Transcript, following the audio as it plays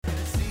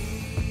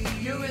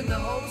You're in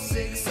the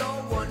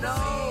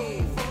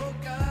 06010.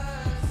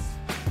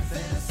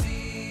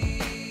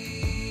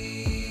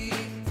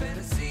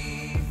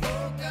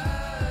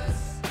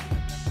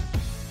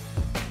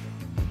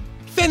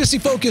 Fantasy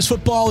Focus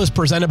Football is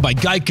presented by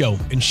Geico.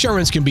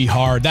 Insurance can be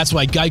hard. That's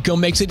why Geico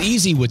makes it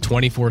easy with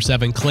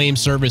 24/7 claim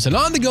service and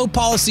on-the-go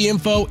policy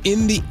info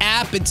in the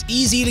app. It's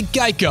easy to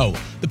Geico.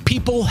 The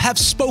people have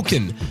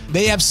spoken.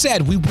 They have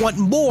said, we want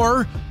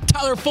more.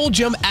 Tyler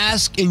Fulgham,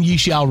 ask and ye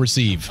shall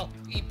receive. Oh,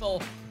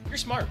 people, you're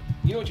smart.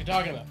 You know what you're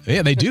talking about.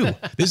 Yeah, they do.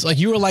 This is like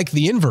you were like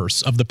the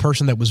inverse of the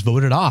person that was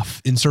voted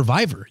off in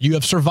Survivor. You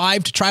have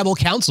survived tribal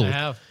council. I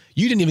have.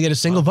 You didn't even get a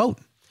single vote.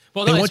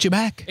 Well, they want you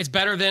back. It's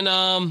better than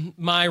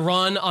my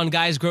run on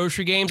Guys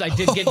Grocery Games. I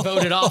did get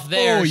voted off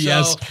there. Oh,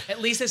 yes. So at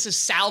least this is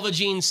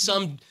salvaging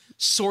some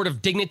sort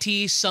of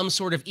dignity, some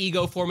sort of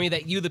ego for me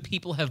that you, the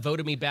people, have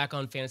voted me back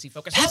on Fantasy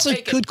Focus. That's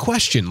a good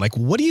question. Like,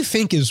 what do you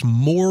think is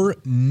more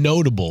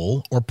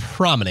notable or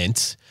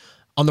prominent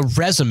on the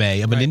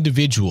resume of an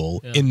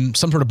individual in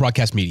some sort of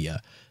broadcast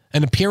media?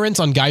 An appearance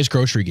on Guys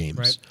Grocery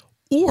Games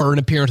or an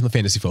appearance on the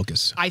Fantasy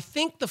Focus? I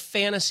think the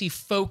Fantasy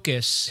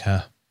Focus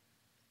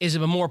is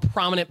a more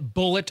prominent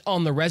bullet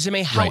on the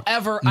resume.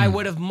 However, I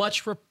would have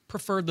much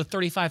preferred the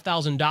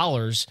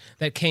 $35,000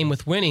 that came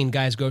with winning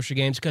Guys Grocery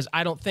Games because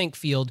I don't think,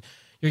 Field,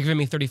 you're giving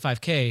me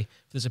 $35K for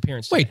this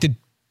appearance. Wait, did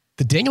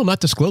Daniel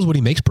not disclose what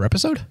he makes per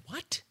episode?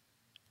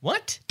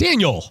 What?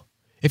 Daniel,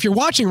 if you're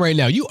watching right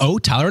now, you owe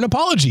Tyler an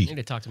apology. I need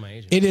to talk to my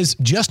agent. It is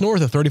just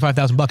north of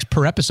 $35,000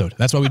 per episode.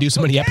 That's why we do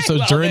so many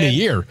episodes during the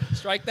year.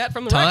 Strike that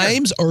from the record.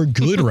 Times are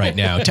good right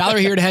now. Tyler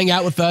here to hang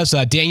out with us.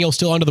 Daniel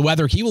still under the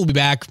weather. He will be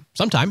back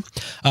sometime.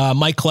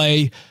 Mike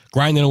Clay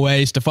grinding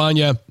away.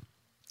 Stefania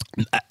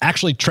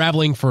actually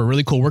traveling for a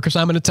really cool work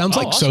assignment, it sounds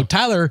like. Awesome. So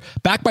Tyler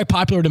back by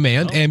popular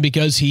demand, and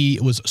because he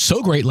was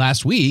so great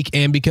last week,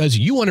 and because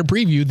you want to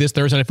preview this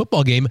Thursday night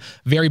football game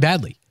very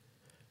badly.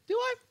 Do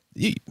I?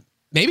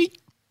 Maybe.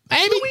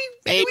 Maybe.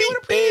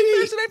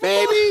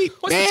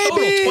 What's the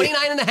total? 29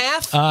 and a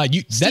half?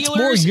 That's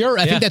more your,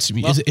 I think that's,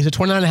 is it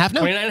 29 and a half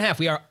now? 29 and a half.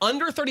 We are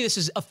under 30. This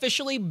is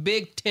officially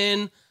Big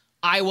Ten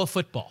Iowa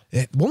football.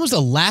 When was the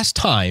last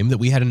time that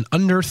we had an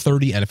under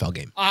 30 NFL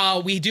game?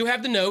 We do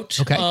have the note.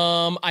 Okay.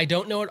 I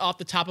don't know it off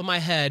the top of my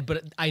head,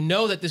 but I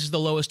know that this is the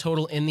lowest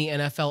total in the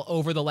NFL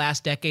over the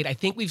last decade. I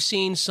think we've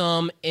seen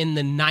some in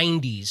the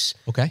 90s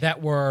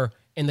that were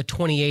in the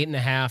 28 and a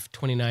half,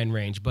 29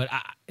 range. But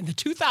in the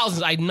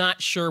 2000s, I'm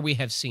not sure we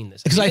have seen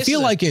this. Because I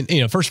feel like,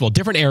 first of all,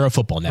 different era of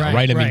football now,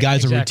 right? I mean,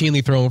 guys are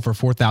routinely throwing for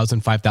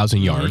 4,000,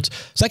 5,000 yards.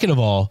 Second of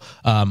all,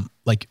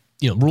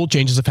 rule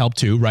changes have helped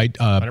too, right?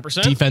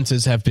 100%.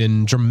 Defenses have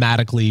been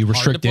dramatically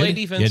restricted. Hard to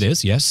play defense. It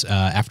is, yes.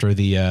 After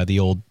the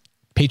old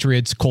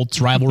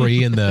Patriots-Colts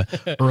rivalry in the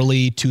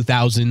early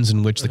 2000s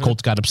in which the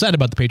Colts got upset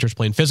about the Patriots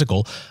playing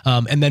physical.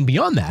 And then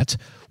beyond that,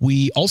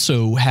 we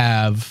also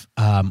have,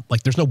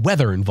 there's no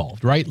weather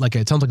involved, right? Like,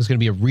 it sounds like it's going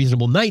to be a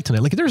reasonable night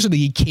tonight. Like, there's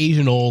the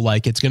occasional,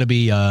 it's going to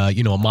be, a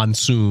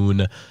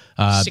monsoon.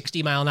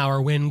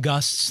 60-mile-an-hour wind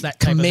gusts, that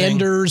type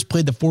Commanders of thing.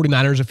 played the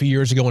 49ers a few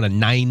years ago in a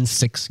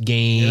 9-6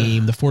 game.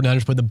 Yeah. The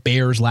 49ers played the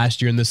Bears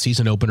last year in the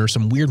season opener.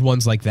 Some weird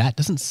ones like that.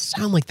 Doesn't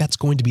sound like that's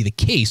going to be the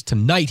case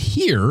tonight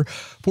here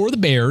for the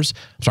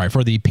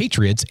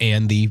Patriots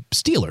and the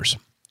Steelers.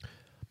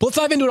 But let's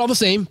dive into it all the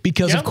same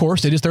because, of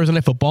course, it is Thursday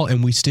Night Football,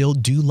 and we still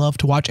do love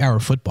to watch our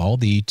football.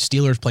 The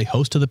Steelers play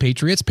host to the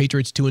Patriots.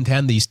 Patriots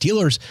 2-10. The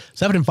Steelers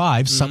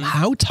 7-5.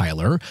 Somehow,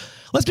 Tyler.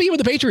 Let's begin with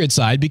the Patriots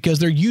side because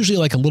they're usually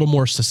a little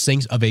more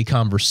succinct of a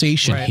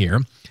conversation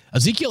here.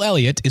 Ezekiel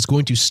Elliott is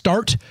going to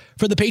start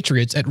for the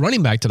Patriots at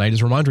running back tonight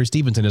as Ramondre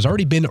Stevenson has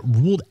already been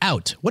ruled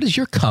out. What is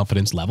your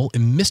confidence level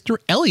in Mr.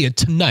 Elliott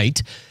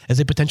tonight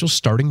as a potential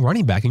starting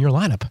running back in your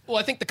lineup? Well,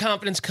 I think the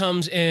confidence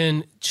comes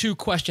in two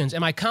questions.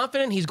 Am I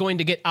confident he's going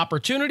to get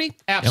opportunity?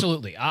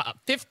 Absolutely.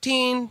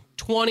 15,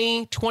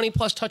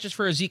 20-plus touches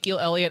for Ezekiel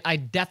Elliott, I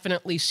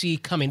definitely see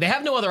coming. They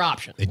have no other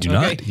option. They do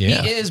not.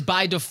 Yeah. He is,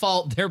 by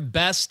default, their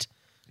best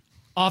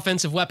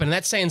offensive weapon. And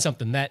that's saying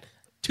something. That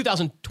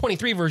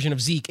 2023 version of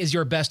Zeke is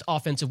your best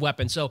offensive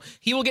weapon. So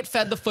he will get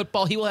fed the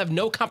football. He will have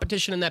no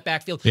competition in that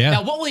backfield. Yeah.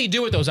 Now, what will he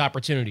do with those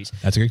opportunities?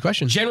 That's a good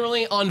question.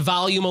 Generally, on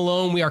volume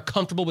alone, we are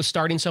comfortable with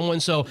starting someone.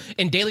 So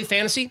in daily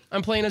fantasy,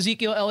 I'm playing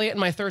Ezekiel Elliott in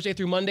my Thursday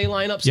through Monday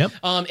lineups.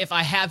 If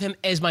I have him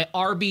as my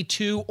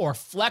RB2 or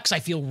flex, I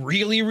feel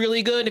really,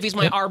 really good. If he's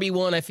my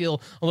RB1, I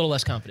feel a little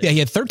less confident. Yeah, he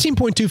had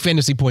 13.2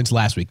 fantasy points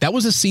last week. That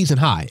was a season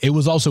high. It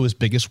was also his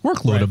biggest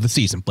workload of the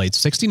season. Played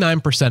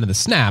 69% of the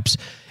snaps.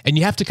 And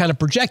you have to kind of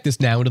project this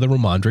now into the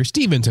Ramondre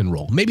Stevenson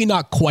role. Maybe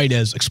not quite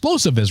as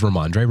explosive as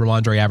Ramondre.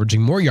 Ramondre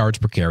averaging more yards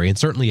per carry and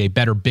certainly a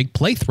better big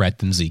play threat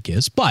than Zeke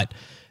is. But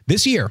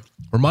this year,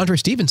 Ramondre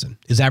Stevenson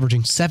is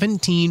averaging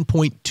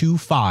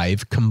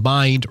 17.25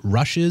 combined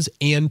rushes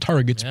and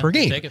targets per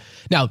game.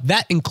 Now,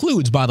 that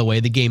includes, by the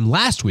way, the game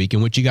last week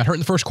in which he got hurt in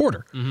the first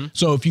quarter.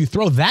 So if you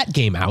throw that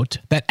game out,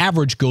 that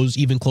average goes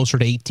even closer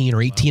to 18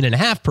 or 18 and a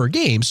half per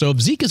game. So if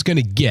Zeke is going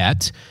to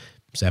get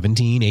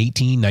 17,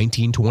 18,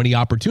 19, 20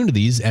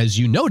 opportunities, as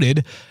you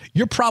noted,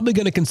 you're probably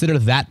going to consider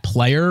that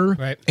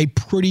player a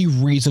pretty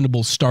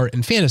reasonable start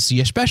in fantasy,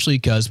 especially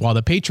because while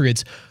the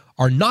Patriots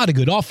are not a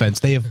good offense,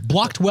 they have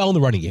blocked well in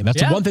the running game.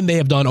 That's the one thing they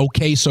have done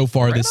okay so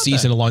far this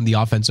season along the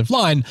offensive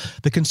line.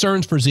 The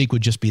concerns for Zeke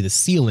would just be the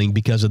ceiling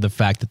because of the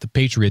fact that the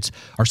Patriots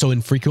are so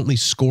infrequently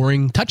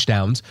scoring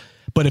touchdowns.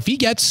 But if he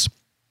gets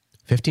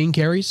 15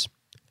 carries,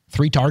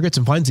 3 targets,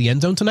 and finds the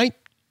end zone tonight,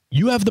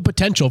 you have the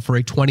potential for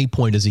a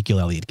 20-point Ezekiel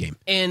Elliott game.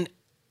 And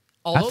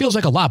that feels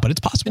like a lot, but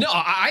it's possible. No,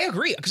 I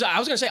agree. Because I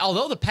was going to say,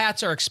 although the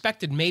Pats are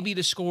expected maybe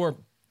to score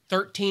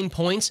 13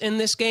 points in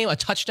this game, a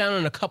touchdown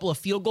and a couple of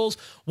field goals,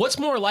 what's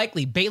more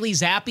likely? Bailey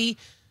Zappi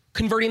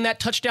converting that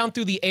touchdown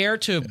through the air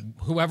to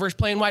whoever's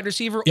playing wide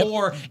receiver,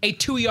 or a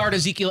 2-yard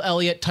Ezekiel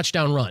Elliott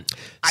touchdown run?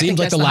 Seems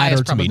like the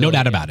latter to me, no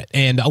doubt about it.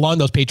 And along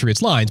those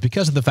Patriots lines,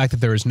 because of the fact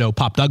that there is no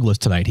Pop Douglas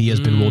tonight, he has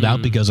been ruled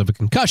out because of a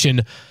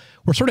concussion.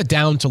 We're sort of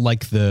down to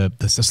like the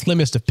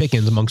slimmest of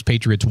pickings amongst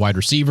Patriots wide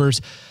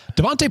receivers.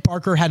 Devontae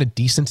Parker had a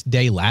decent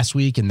day last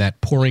week in that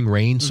pouring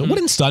rain, so it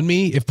wouldn't stun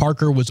me if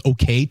Parker was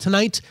okay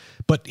tonight,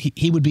 but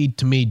he would be,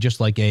 to me, just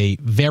like a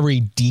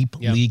very deep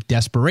league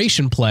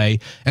desperation play,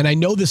 and I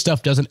know this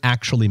stuff doesn't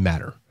actually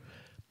matter,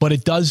 but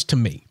it does to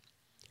me.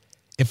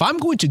 If I'm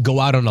going to go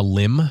out on a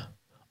limb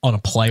on a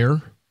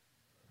player,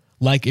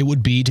 like it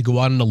would be to go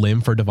out on a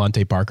limb for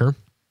Devontae Parker,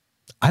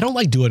 I don't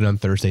like doing it on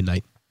Thursday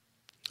night.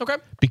 Okay.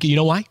 Because you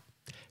know why?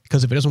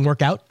 Because if it doesn't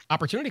work out,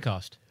 opportunity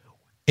cost.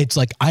 It's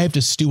like I have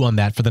to stew on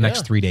that for the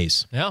next 3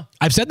 days. Yeah.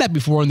 I've said that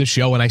before on the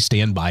show and I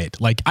stand by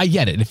it. Like, I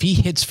get it. If he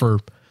hits for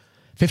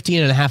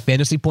 15 and a half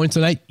fantasy points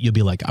tonight, you'll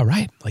be like, all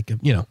right, like,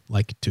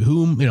 like to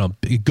whom,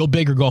 go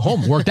big or go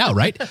home. Worked out,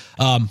 right?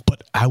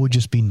 But I would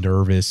just be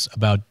nervous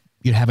about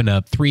having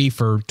a 3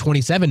 for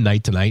 27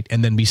 night tonight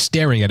and then be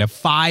staring at a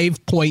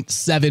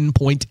 5.7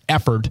 point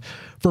effort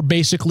for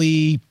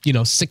basically,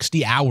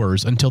 60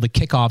 hours until the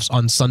kickoffs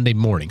on Sunday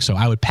morning. So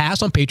I would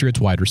pass on Patriots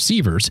wide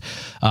receivers.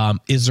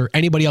 Is there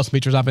anybody else in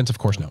Patriots offense? Of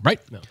course, no, right?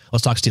 No.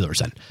 Let's talk Steelers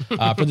then.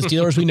 For the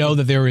Steelers, we know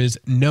that there is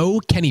no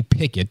Kenny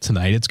Pickett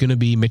tonight. It's going to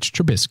be Mitch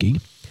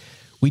Trubisky.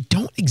 We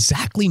don't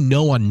exactly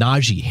know on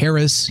Najee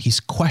Harris.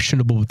 He's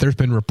questionable, but there's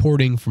been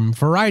reporting from a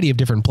variety of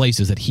different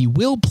places that he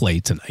will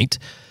play tonight.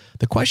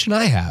 The question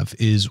I have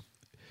is,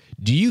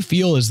 do you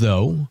feel as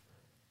though,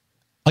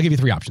 I'll give you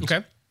 3 options.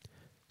 Okay.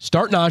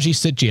 Start Najee,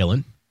 sit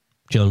Jalen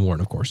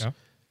Warren, of course. Yeah.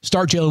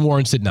 Start Jalen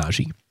Warren, sit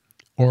Najee.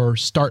 Or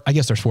start, I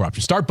guess there's 4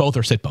 options. Start both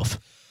or sit both.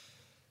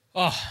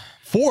 Oh.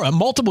 4,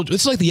 multiple,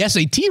 it's like the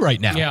SAT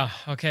right now. Yeah,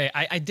 okay.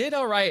 I did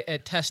all right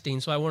at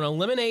testing, so I want to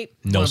eliminate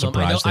no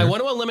surprise there. I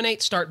want to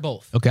eliminate start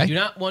both. Okay. I do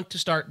not want to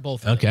start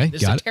both of them.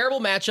 This is a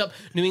terrible matchup.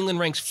 New England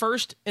ranks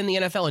first in the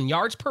NFL in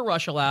yards per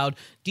rush allowed,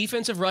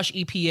 defensive rush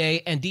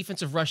EPA, and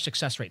defensive rush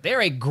success rate.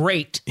 They're a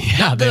great,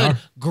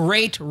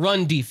 great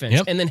run defense.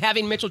 Yep. And then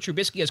having Mitchell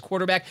Trubisky as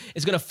quarterback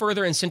is going to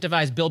further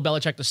incentivize Bill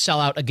Belichick to sell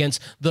out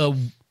against the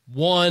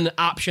one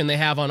option they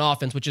have on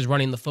offense, which is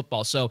running the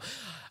football. So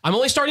I'm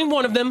only starting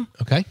one of them.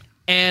 Okay.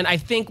 And I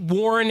think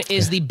Warren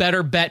is the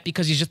better bet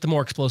because he's just the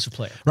more explosive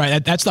player.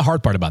 Right. That's the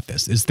hard part about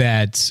this, is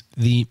that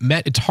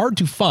it's hard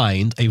to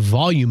find a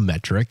volume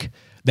metric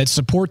that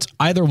supports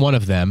either one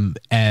of them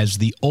as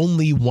the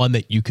only one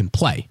that you can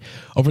play.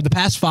 Over the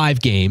past 5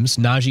 games,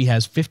 Najee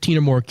has 15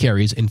 or more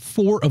carries in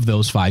 4 of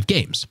those 5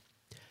 games.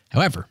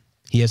 However,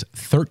 he has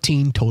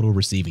 13 total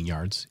receiving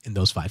yards in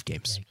those 5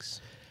 games. Yikes.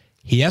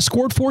 He has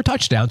scored 4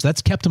 touchdowns.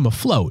 That's kept him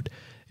afloat.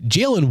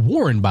 Jalen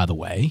Warren, by the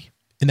way,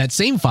 in that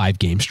same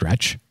 5-game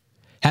stretch,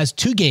 has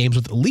 2 games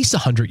with at least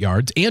 100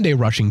 yards and a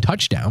rushing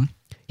touchdown.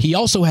 He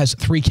also has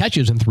 3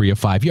 catches and 3 of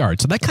 5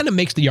 yards. So that kind of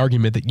makes the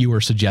argument that you were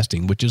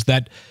suggesting, which is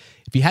that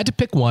if you had to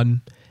pick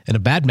one in a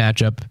bad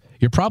matchup,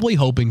 you're probably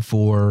hoping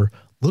for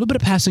a little bit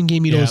of passing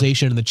game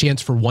utilization and the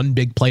chance for one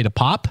big play to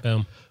pop.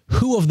 Boom.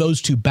 Who of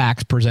those 2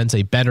 backs presents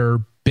a better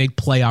big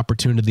play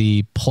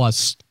opportunity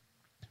plus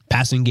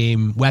passing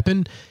game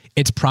weapon?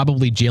 It's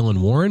probably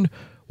Jalen Warren.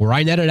 Where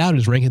I netted out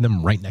is ranking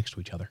them right next to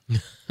each other.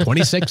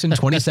 26 and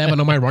 27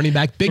 on my running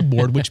back big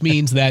board, which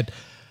means that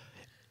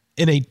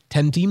in a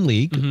 10-team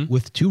league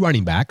with 2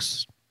 running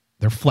backs,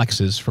 they're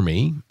flexes for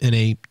me. In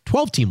a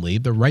 12-team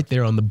league, they're right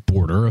there on the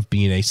border of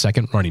being a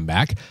second running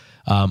back.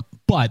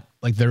 But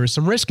like there is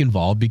some risk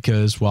involved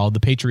because while the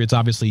Patriots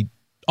obviously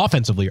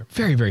offensively are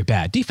very, very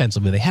bad,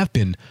 defensively they have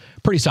been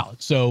pretty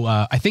solid. So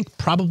I think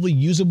probably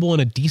usable in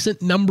a decent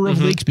number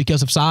of leagues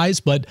because of size,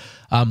 but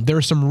there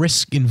is some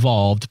risk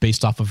involved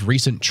based off of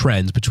recent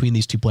trends between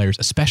these 2 players,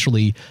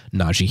 especially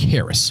Najee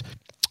Harris.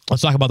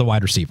 Let's talk about the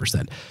wide receivers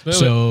then.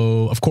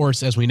 So, of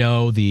course, as we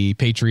know, the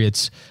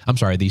Steelers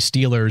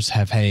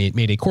have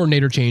made a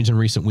coordinator change in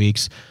recent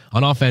weeks.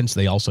 On offense,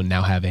 they also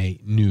now have a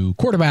new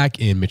quarterback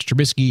in Mitch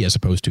Trubisky as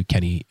opposed to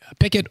Kenny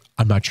Pickett.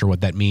 I'm not sure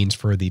what that means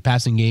for the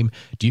passing game.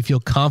 Do you feel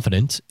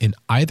confident in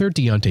either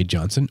Deontay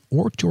Johnson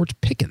or George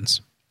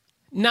Pickens?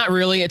 Not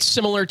really. It's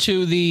similar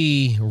to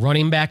the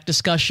running back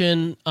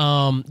discussion.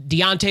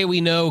 Deontay, we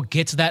know,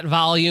 gets that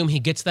volume. He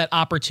gets that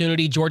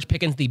opportunity. George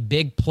Pickens, the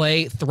big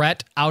play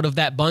threat out of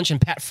that bunch.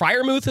 And Pat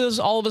Freiermuth has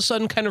all of a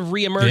sudden kind of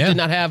reemerged. Did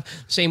not have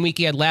the same week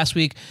he had last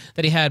week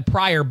that he had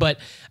prior. But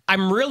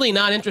I'm really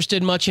not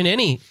interested much in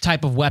any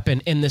type of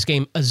weapon in this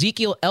game.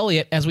 Ezekiel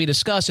Elliott, as we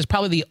discussed, is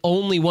probably the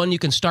only one you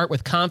can start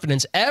with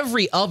confidence.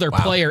 Every other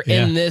player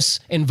in this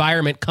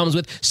environment comes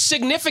with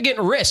significant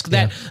risk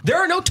that there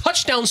are no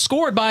touchdowns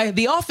scored by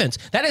the offense.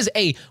 That is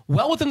a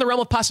well within the realm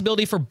of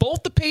possibility for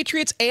both the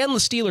Patriots and the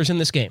Steelers in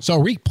this game. So are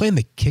we playing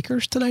the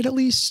kickers tonight at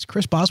least?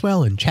 Chris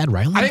Boswell and Chad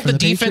Riley? I think the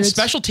defense Patriots?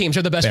 Special teams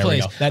are the best there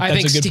plays. That's I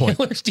think a good Steelers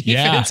point.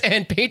 defense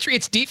and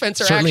Patriots defense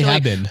are Certainly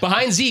actually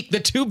behind Zeke the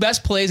two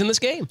best plays in this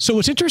game. So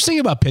what's interesting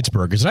about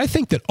Pittsburgh is that I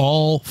think that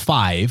all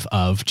five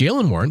of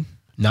Jaylen Warren,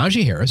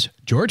 Najee Harris,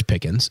 George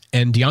Pickens,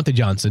 and Deontay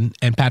Johnson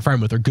and Pat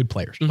Freiermuth are good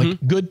players,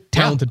 like good,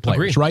 talented players,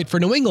 agreed. right? For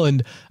New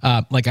England,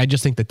 I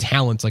just think the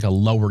talent's like a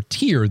lower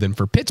tier than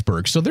for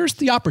Pittsburgh. So there's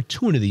the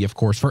opportunity, of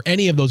course, for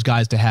any of those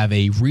guys to have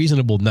a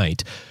reasonable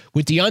night.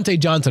 With Deontay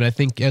Johnson, I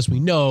think, as we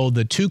know,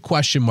 the two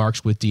question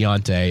marks with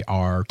Deontay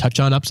are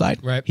touchdown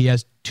upside. Right. He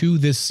has 2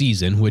 this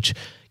season, which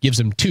gives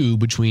him 2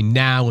 between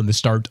now and the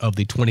start of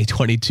the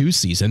 2022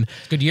 season.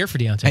 Good year for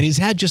Deontay. And he's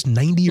had just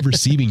 90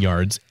 receiving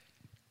yards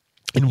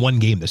in one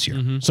game this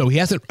year. So he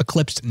hasn't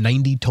eclipsed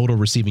 90 total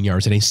receiving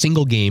yards in a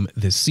single game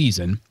this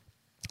season.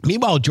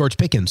 Meanwhile, George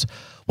Pickens,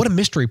 what a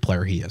mystery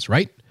player he is,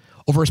 right?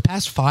 Over his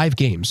past 5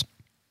 games,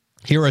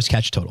 here are his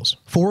catch totals.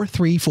 4,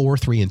 3, 4,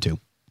 3, and 2.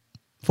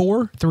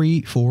 4,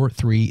 3, 4,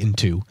 3, and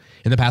 2.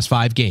 In the past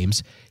 5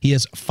 games, he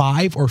has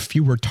 5 or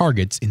fewer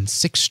targets in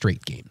 6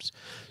 straight games.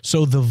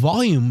 So the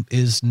volume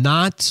is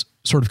not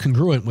sort of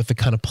congruent with the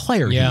kind of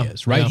player he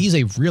is, right? He's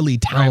a really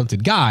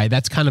talented guy.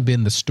 That's kind of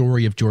been the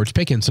story of George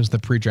Pickens since the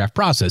pre-draft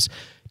process.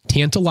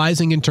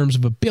 Tantalizing in terms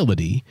of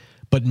ability,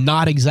 but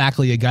not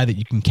exactly a guy that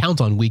you can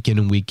count on week in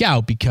and week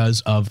out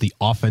because of the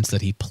offense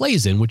that he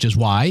plays in, which is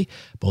why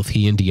both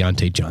he and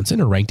Deontay Johnson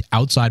are ranked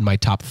outside my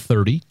top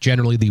 30,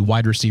 generally the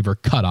wide receiver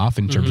cutoff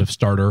in terms of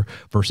starter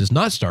versus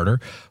not starter,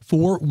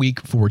 for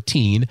week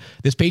 14.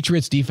 This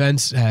Patriots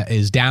defense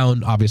is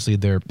down, obviously,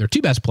 their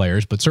 2 best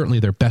players, but certainly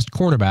their best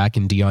cornerback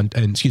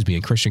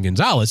in Christian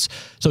Gonzalez.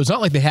 So it's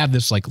not like they have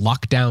this like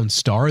lockdown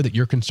star that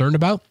you're concerned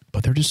about,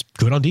 but they're just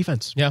good on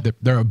defense. Yeah.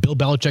 They're a Bill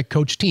Belichick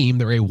coach team.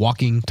 They're a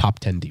walking top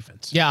 10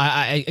 defense.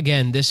 Yeah,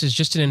 again, this is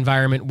just an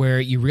environment where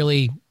you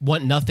really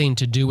want nothing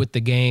to do with the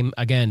game.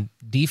 Again,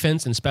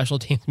 defense and special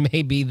teams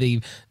may be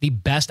the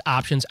best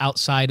options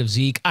outside of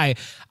Zeke. I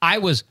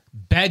was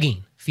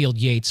begging Field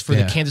Yates for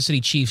the Kansas City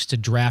Chiefs to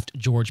draft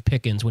George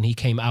Pickens when he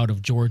came out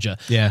of Georgia.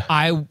 Yeah.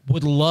 I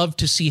would love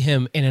to see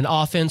him in an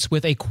offense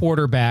with a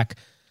quarterback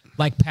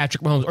like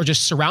Patrick Mahomes, or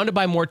just surrounded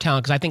by more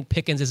talent, because I think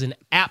Pickens is an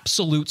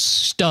absolute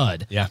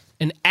stud. Yeah.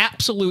 An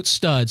absolute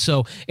stud.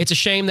 So it's a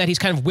shame that he's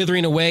kind of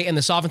withering away in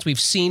this offense. We've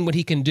seen what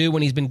he can do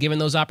when he's been given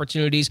those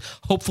opportunities.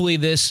 Hopefully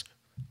this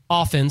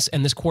offense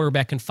and this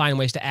quarterback can find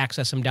ways to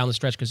access him down the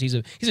stretch, because he's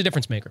a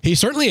difference maker. He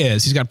certainly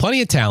is. He's got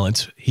plenty of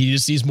talent. He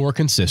just needs more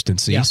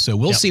consistency. Yeah. So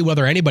we'll see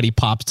whether anybody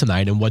pops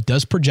tonight in what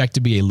does project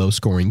to be a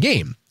low-scoring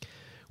game,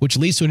 which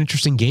leads to an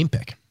interesting game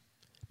pick.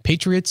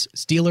 Patriots,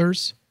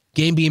 Steelers,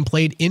 game being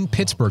played in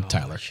Pittsburgh,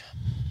 Tyler.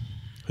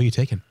 Who are you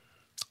taking?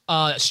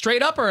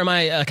 Straight up, or am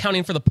I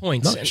accounting for the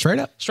points? No, straight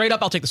up. Straight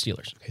up, I'll take the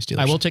Steelers. Okay, Steelers.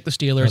 I will take the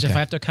Steelers. Okay. If I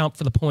have to account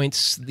for the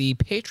points, the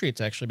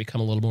Patriots actually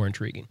become a little more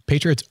intriguing.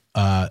 Patriots,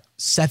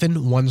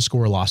 7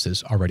 one-score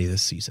losses already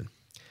this season.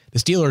 The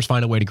Steelers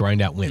find a way to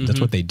grind out wins.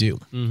 That's what they do.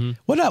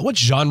 What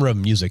genre of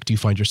music do you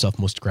find yourself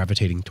most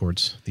gravitating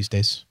towards these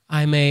days?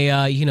 I'm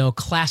a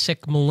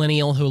classic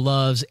millennial who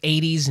loves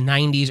 80s,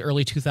 90s,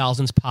 early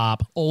 2000s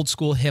pop, old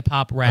school hip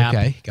hop rap,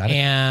 got it.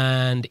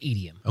 and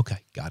EDM. Okay,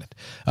 got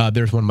it.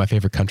 There's one of my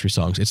favorite country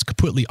songs. It's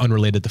completely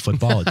unrelated to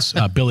football. It's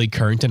Billy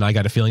Currington, I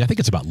Got a Feeling. I think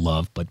it's about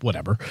love, but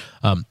whatever.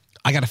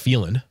 I Got a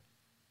Feeling.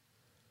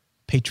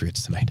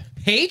 Patriots tonight.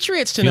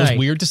 Patriots tonight. Feels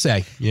weird to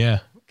say. Yeah.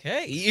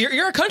 Okay,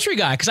 you're a country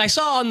guy, because I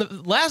saw on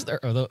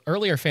the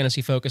earlier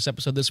Fantasy Focus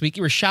episode this week,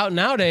 you were shouting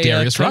out a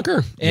Darius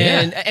Rucker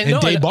and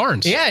Dave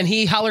Barnes. Yeah, and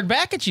he hollered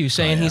back at you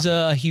saying he's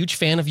a huge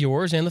fan of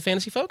yours and the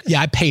Fantasy Focus. Yeah,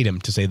 I paid him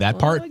to say that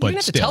part, but you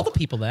didn't have to tell the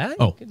people that.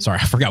 Oh, sorry,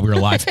 I forgot we were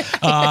live.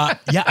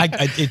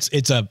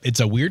 It's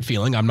a weird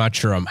feeling. I'm not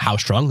sure how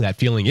strong that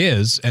feeling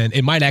is, and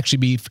it might actually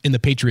be in the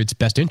Patriots'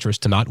 best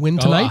interest to not win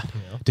tonight,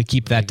 to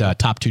keep that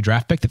top 2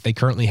 draft pick that they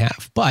currently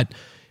have, but.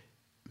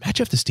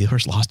 Imagine if the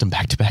Steelers lost them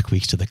back-to-back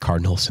weeks to the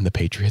Cardinals and the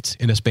Patriots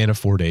in a span of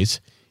 4 days.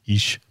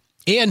 Yeesh.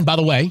 And, by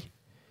the way,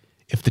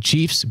 if the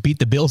Chiefs beat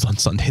the Bills on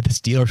Sunday, the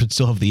Steelers would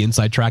still have the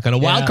inside track on a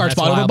wild card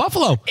spot over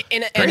Buffalo.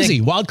 Crazy.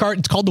 Wild card.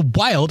 It's called the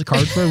wild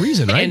card for a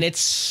reason, right? And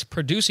it's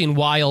producing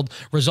wild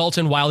results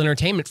and wild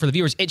entertainment for the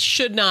viewers. It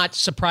should not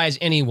surprise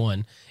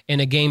anyone in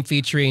a game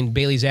featuring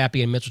Bailey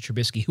Zappi and Mitchell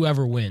Trubisky,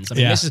 whoever wins. I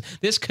mean,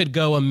 this could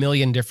go a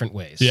million different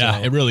ways. Yeah,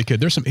 so it really could.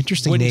 There's some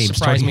interesting names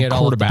surprise me at all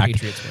quarterback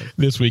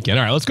this weekend.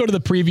 All right, let's go to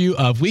the preview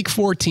of Week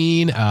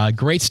 14.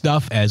 Great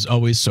stuff, as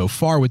always, so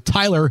far with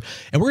Tyler.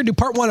 And we're going to do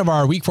part one of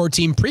our Week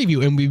 14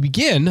 preview, and we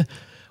begin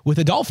with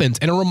the Dolphins.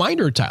 And a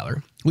reminder,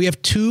 Tyler, we have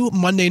 2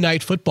 Monday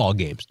Night Football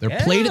games.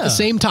 They're played at the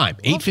same time,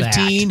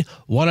 8:15,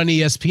 one on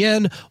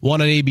ESPN, one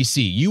on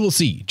ABC. You will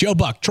see Joe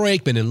Buck, Troy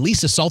Aikman, and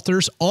Lisa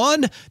Salters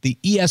on the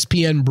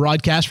ESPN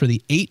broadcast for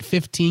the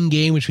 8:15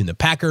 game between the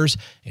Packers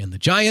and the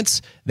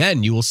Giants.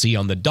 Then you will see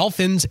on the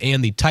Dolphins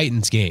and the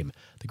Titans game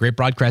the great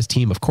broadcast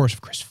team, of course,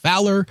 of Chris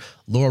Fowler,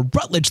 Laura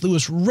Rutledge,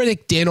 Lewis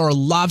Riddick, Dan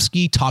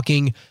Orlovsky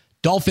talking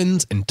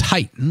Dolphins and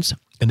Titans.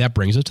 And that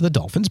brings us to the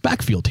Dolphins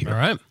backfield here. All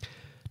right.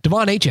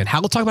 Devon Achane,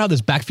 we'll talk about how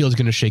this backfield is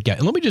going to shake out.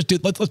 And let me just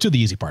let's do the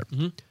easy part.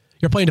 Mm-hmm.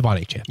 You're playing Devon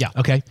Achane. Yeah.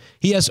 Okay.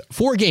 He has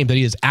 4 games that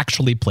he has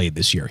actually played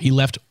this year. He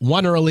left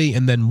 1 early,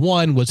 and then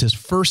 1 was his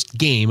first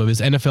game of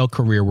his NFL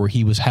career where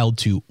he was held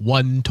to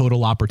 1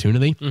 total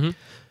opportunity. Mm-hmm.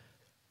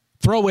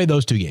 Throw away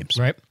those 2 games.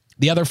 Right.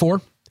 The other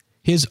 4,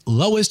 his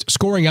lowest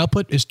scoring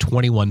output is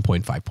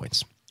 21.5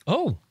 points.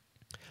 Oh.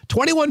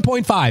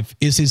 21.5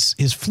 is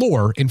his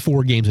floor in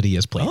 4 games that he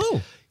has played.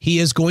 Oh. He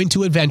is going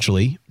to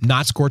eventually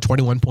not score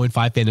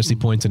 21.5 fantasy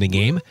points in a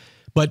game,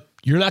 but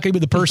you're not going to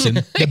be the person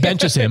that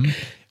benches him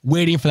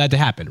waiting for that to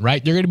happen,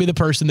 right? You're going to be the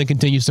person that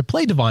continues to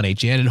play Devon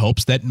Achane in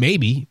hopes that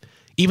maybe,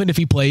 even if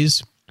he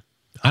plays,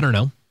 I don't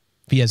know,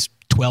 if he has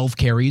 12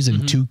 carries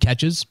and 2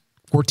 catches,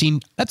 14,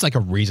 that's like a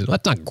reason.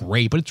 That's not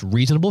great, but it's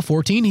reasonable.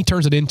 14, he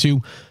turns it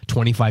into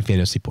 25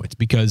 fantasy points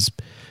because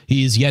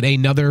he is yet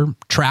another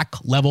track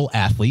level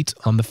athlete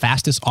on the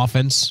fastest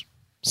offense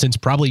since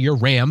probably your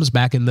Rams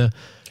back in the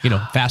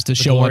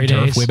fastest show on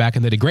turf, way back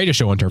in the day, greatest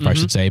show on turf, I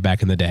should say,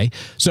 back in the day.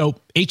 So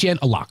Achane,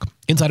 a lock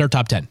inside our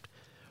top 10.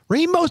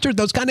 Raheem Mostert,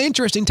 though, is kind of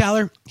interesting,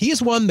 Tyler. He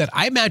is one that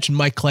I imagine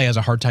Mike Clay has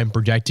a hard time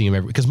projecting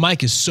him because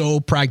Mike is so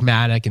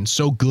pragmatic and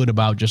so good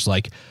about just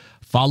like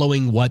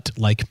following what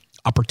like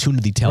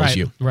opportunity tells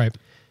you. Right.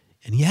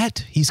 And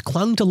yet he's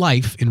clung to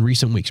life in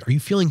recent weeks. Are you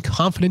feeling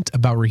confident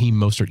about Raheem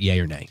Mostert, yay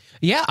or nay?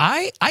 Yeah,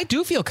 I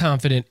do feel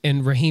confident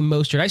in Raheem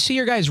Mostert. I see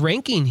your guys'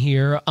 ranking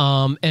here,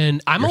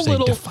 and I'm a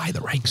little defy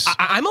the ranks.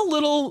 I'm a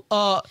little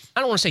I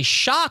don't want to say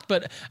shocked,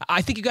 but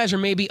I think you guys are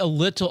maybe a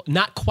little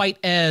not quite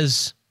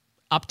as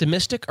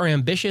optimistic or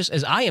ambitious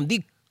as I am.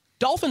 The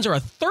Dolphins are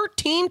a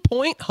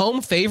 13-point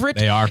home favorite.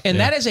 They are, and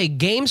that is a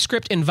game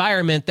script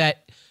environment that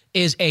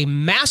is a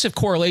massive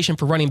correlation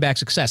for running back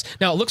success.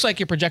 Now, it looks like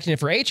you're projecting it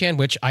for Achane,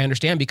 which I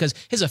understand because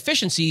his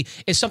efficiency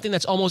is something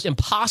that's almost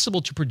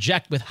impossible to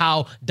project with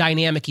how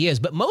dynamic he is.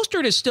 But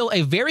Mostert is still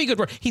a very good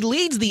runner. He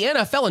leads the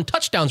NFL in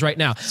touchdowns right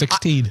now.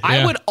 16.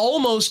 I would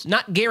almost,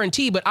 not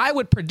guarantee, but I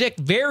would predict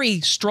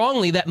very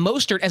strongly that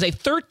Mostert, as a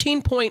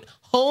 13-point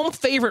home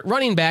favorite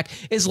running back,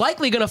 is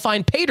likely going to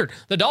find pay dirt.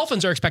 The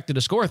Dolphins are expected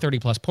to score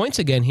 30-plus points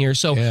again here.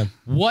 So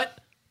what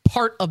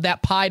part of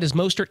that pie does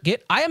Mostert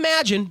get? I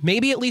imagine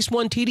maybe at least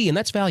 1 TD, and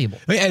that's valuable.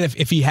 And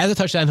if he has a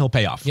touchdown, he'll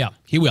pay off. Yeah.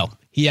 He will.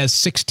 He has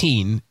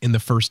 16 in the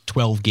first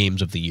 12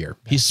 games of the year.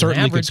 He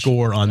certainly could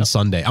score on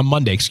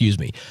Monday, excuse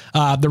me.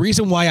 The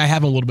reason why I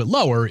have him a little bit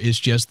lower is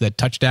just that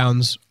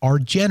touchdowns are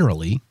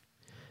generally,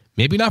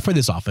 maybe not for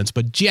this offense,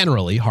 but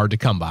generally hard to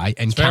come by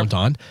and count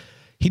on.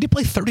 He did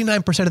play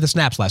 39% of the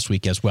snaps last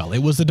week as well. It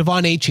was the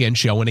Devon Achane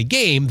show in a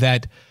game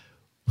that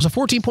was a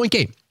 14-point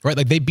game, right?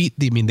 Like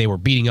they were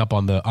beating up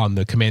on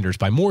the Commanders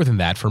by more than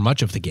that for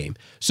much of the game.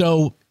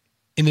 So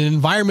in an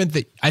environment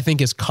that I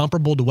think is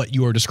comparable to what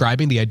you are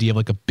describing, the idea of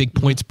like a big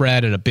point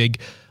spread and a big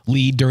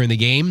lead during the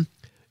game,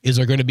 is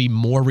there going to be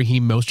more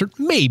Raheem Mostert?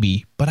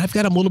 Maybe, but I've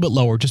got him a little bit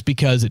lower just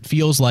because it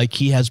feels like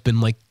he has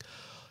been like,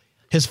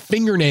 his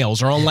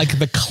fingernails are on like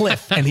the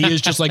cliff and he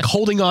is just like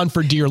holding on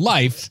for dear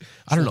life.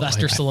 I don't know.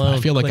 Stallone.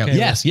 I feel like,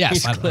 yes.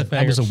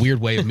 That was a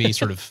weird way of me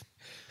sort of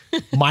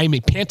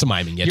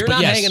pantomiming it. You're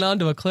not hanging on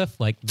to a cliff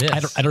like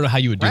this. I don't know how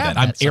you would do that.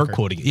 I'm air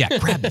quoting it. Yeah,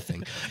 grab the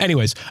thing.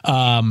 Anyways,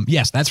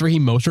 yes, that's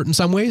Raheem Mostert in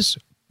some ways,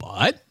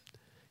 but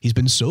he's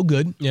been so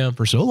good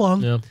for so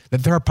long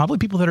that there are probably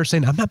people that are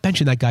saying, I'm not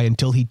benching that guy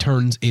until he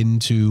turns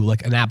into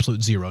like an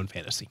absolute zero in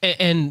fantasy.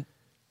 And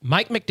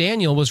Mike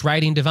McDaniel was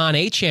writing Devon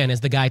Achane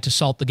as the guy to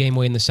salt the game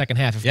away in the second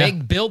half. If they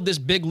build this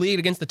big lead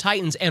against the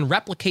Titans and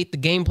replicate the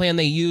game plan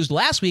they used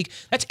last week,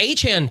 that's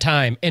Achane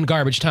time and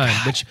garbage time,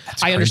 which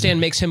I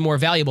understand makes him more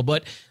valuable.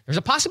 But there's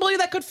a possibility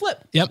that could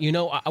flip. Yep. You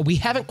know, we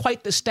haven't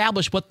quite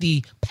established what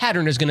the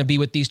pattern is going to be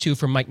with these two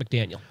from Mike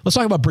McDaniel. Let's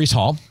talk about Breece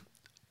Hall,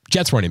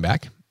 Jets running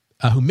back,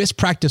 who missed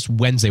practice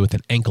Wednesday with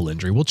an ankle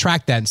injury. We'll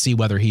track that and see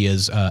whether he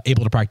is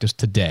able to practice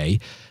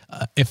today.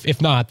 If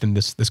not, then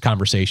this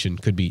conversation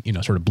could be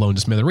sort of blown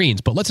to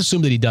smithereens. But let's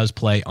assume that he does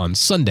play on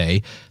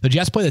Sunday. The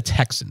Jets play the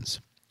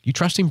Texans. You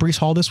trusting Breece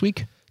Hall this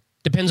week?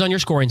 Depends on your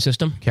scoring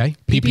system. Okay.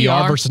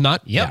 PPR versus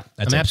not? Yep.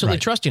 Yeah, I'm absolutely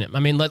trusting him.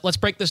 I mean, let's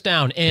break this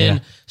down.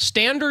 In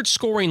standard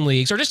scoring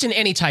leagues, or just in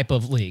any type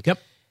of league,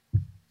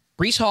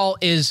 Breece Hall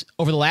is,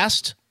 over the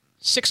last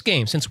 6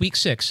 games, since week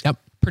 6,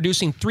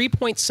 producing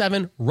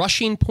 3.7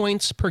 rushing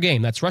points per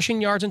game. That's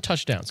rushing yards and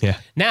touchdowns. Yeah.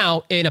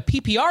 Now, in a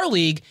PPR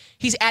league,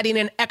 he's adding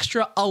an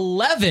extra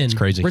 11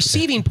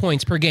 receiving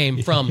points per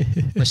game from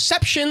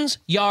receptions,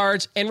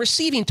 yards, and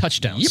receiving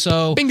touchdowns. Yep.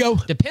 So, bingo.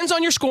 Depends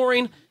on your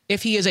scoring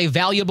if he is a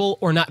valuable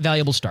or not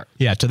valuable start.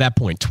 Yeah, to that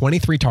point,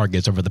 23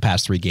 targets over the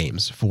past 3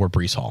 games for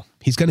Breece Hall.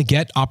 He's going to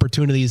get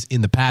opportunities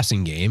in the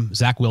passing game.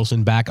 Zach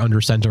Wilson back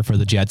under center for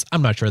the Jets.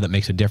 I'm not sure that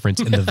makes a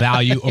difference in the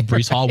value of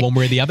Breece Hall one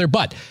way or the other,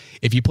 but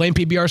if you play in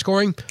PPR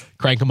scoring,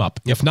 crank him up.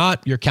 If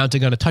not, you're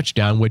counting on a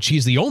touchdown, which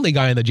he's the only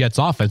guy in the Jets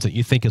offense that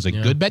you think is a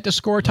good bet to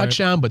score a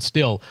touchdown, but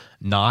still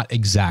not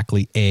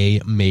exactly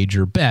a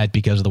major bet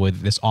because of the way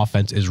that this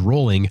offense is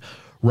rolling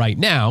right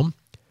now.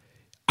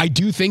 I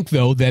do think,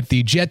 though, that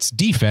the Jets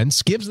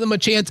defense gives them a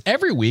chance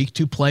every week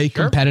to play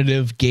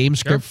competitive game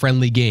script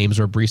friendly games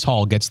where Breece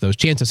Hall gets those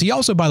chances. He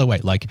also, by the way,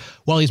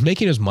 while he's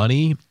making his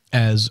money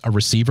as a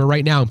receiver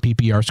right now in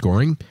PPR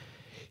scoring,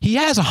 he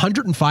has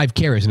 105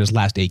 carries in his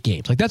last 8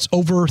 games. That's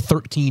over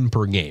 13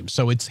 per game.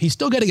 So he's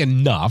still getting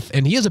enough,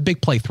 and he is a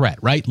big play threat,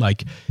 right?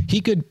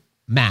 He could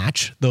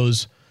match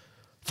those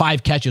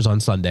 5 catches on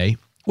Sunday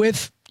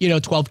with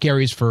 12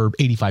 carries for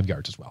 85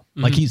 yards as well.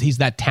 He's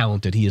that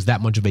talented. He is that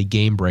much of a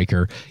game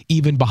breaker,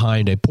 even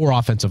behind a poor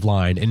offensive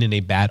line and in a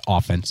bad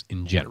offense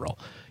in general.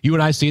 You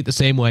and I see it the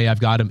same way. I've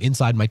got him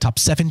inside my top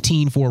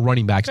 17 for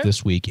running backs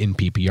this week in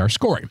PPR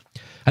scoring.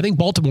 I think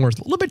Baltimore is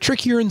a little bit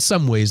trickier in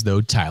some ways,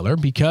 though, Tyler,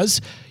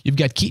 because you've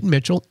got Keaton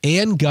Mitchell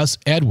and Gus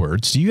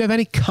Edwards. Do you have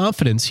any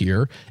confidence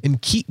here in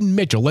Keaton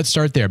Mitchell? Let's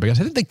start there, because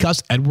I think the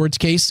Gus Edwards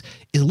case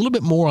is a little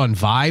bit more on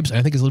vibes, and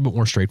I think it's a little bit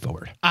more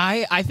straightforward.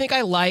 I think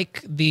I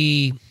like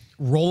the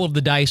roll of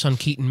the dice on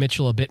Keaton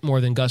Mitchell a bit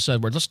more than Gus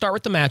Edwards. Let's start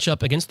with the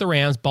matchup against the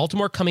Rams.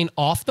 Baltimore coming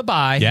off the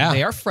bye. Yeah.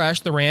 They are fresh.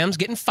 The Rams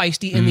getting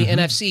feisty in the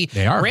NFC.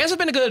 They are. Rams have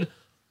been a good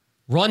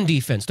run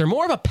defense. They're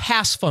more of a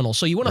pass funnel,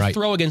 so you want to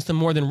throw against them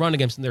more than run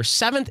against them. They're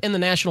 7th in the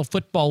National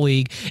Football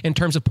League in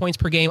terms of points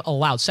per game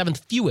allowed,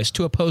 7th fewest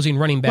to opposing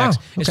running backs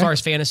as far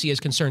as fantasy is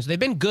concerned. So they've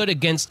been good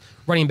against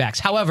running backs.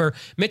 However,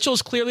 Mitchell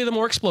is clearly the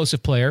more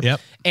explosive player,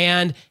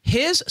 and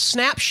his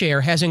snap share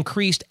has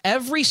increased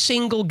every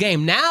single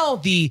game. Now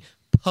the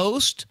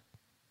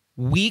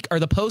post-week or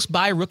the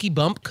post-bye rookie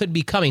bump could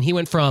be coming. He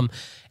went from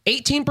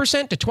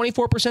 18% to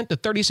 24% to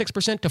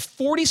 36% to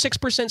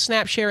 46%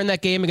 snap share in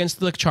that game against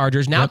the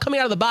Chargers. Now coming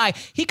out of the bye,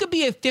 he could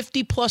be a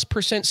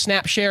 50+%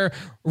 snap share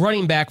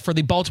running back for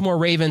the Baltimore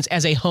Ravens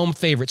as a home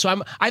favorite.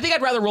 So I think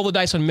I'd rather roll the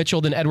dice on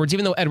Mitchell than Edwards,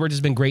 even though Edwards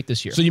has been great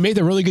this year. So you made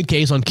the really good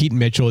case on Keaton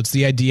Mitchell. It's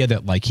the idea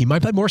that he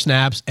might play more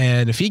snaps,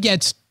 and if you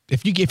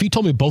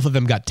told me both of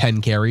them got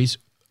 10 carries,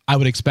 I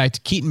would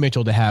expect Keaton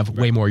Mitchell to have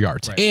way more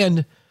yards.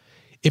 And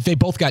if they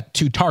both got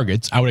 2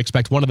 targets, I would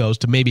expect one of those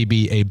to maybe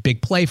be a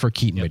big play for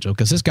Keaton Mitchell,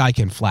 because this guy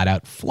can flat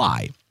out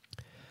fly.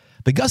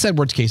 The Gus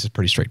Edwards case is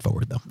pretty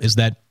straightforward, though, is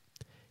that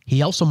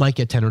he also might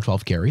get 10 or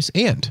 12 carries,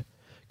 and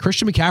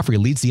Christian McCaffrey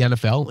leads the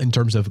NFL in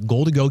terms of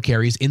goal-to-go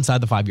carries inside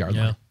the 5-yard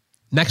line.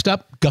 Next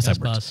up, Gus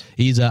Edwards.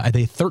 He's at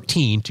a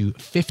 13 to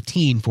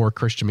 15 for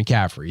Christian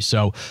McCaffrey.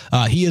 So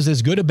he is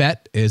as good a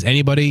bet as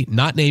anybody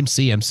not named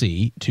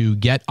CMC to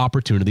get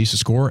opportunities to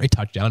score a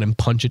touchdown and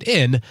punch it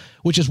in,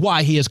 which is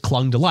why he has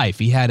clung to life.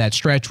 He had that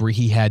stretch where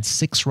he had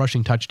 6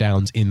 rushing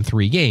touchdowns in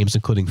 3 games,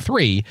 including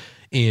 3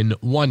 in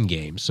 1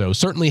 game. So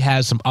certainly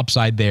has some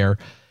upside there.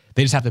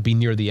 They just have to be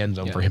near the end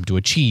zone for him to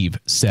achieve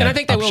said And I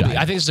think they upside. will be.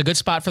 I think this is a good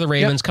spot for the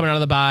Ravens coming out of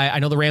the bye. I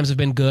know the Rams have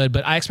been good,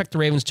 but I expect the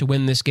Ravens to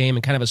win this game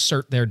and kind of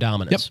assert their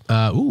dominance.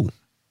 You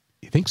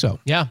think so?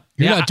 Yeah.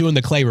 You're not doing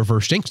the Clay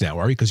reverse jinx now,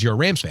 are you? Because you're a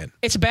Rams fan.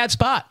 It's a bad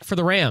spot for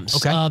the Rams.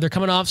 Okay. They're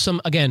coming off some,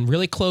 again,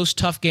 really close,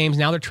 tough games.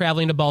 Now they're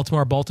traveling to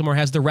Baltimore. Baltimore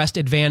has the rest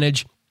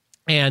advantage.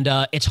 And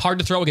it's hard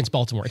to throw against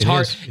Baltimore. It's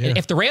hard.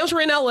 If the Rams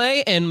were in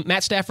LA and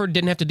Matt Stafford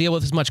didn't have to deal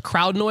with as much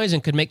crowd noise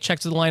and could make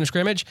checks to the line of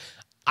scrimmage,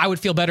 I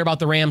would feel better about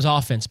the Rams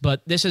offense.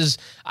 But this is,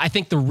 I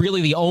think,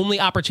 the only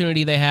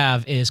opportunity they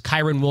have is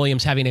Kyren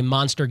Williams having a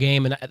monster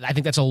game, and I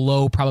think that's a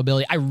low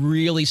probability. I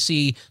really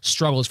see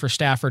struggles for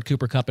Stafford,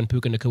 Cooper Kupp, and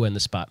Puka Nacua in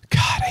this spot.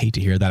 God, I hate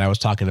to hear that. I was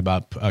talking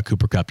about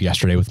Cooper Kupp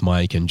yesterday with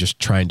Mike and just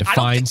trying to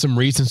find some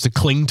reasons to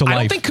cling to life. I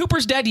don't think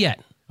Cooper's dead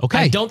yet. Okay.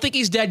 I don't think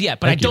he's dead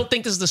yet, but I don't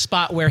think this is the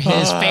spot where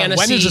his fantasy...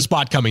 When is the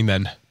spot coming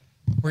then?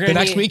 The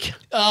next week?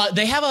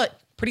 They have a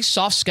pretty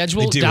soft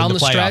schedule do, down in the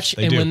the playoffs. stretch.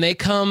 And when they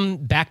come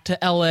back to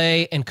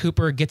LA and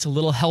Cooper gets a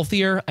little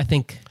healthier, I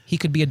think he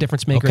could be a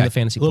difference maker in the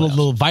fantasy playoffs.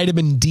 Little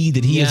vitamin D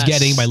that he is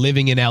getting by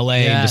living in LA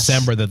in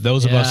December that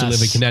those of us who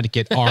live in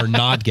Connecticut are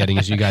not getting,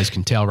 as you guys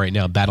can tell right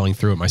now, battling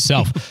through it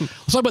myself.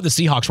 Let's talk about the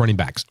Seahawks running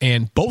backs.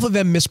 And both of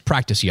them missed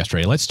practice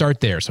yesterday. Let's start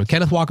there. So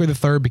Kenneth Walker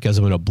III because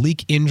of an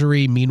oblique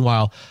injury.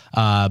 Meanwhile,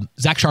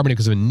 Zach Charbonnet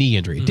because of a knee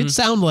injury. It did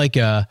sound like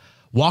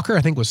Walker,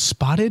 I think, was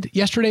spotted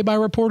yesterday by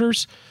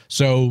reporters.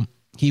 So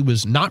he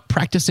was not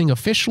practicing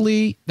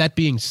officially. That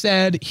being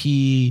said,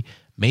 he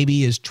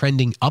maybe is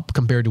trending up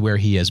compared to where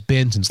he has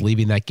been since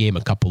leaving that game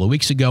a couple of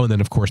weeks ago. And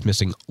then, of course,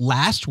 missing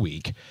last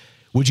week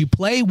Would you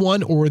play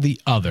one or the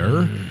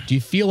other? Do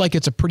you feel like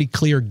it's a pretty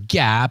clear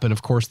gap? And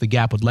of course, the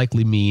gap would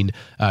likely mean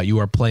you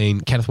are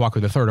playing Kenneth Walker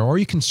III. Or are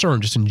you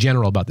concerned just in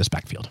general about this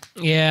backfield?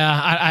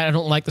 Yeah, I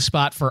don't like the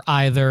spot for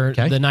either.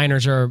 Okay. The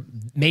Niners are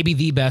maybe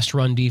the best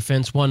run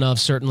defense, one of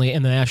certainly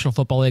in the National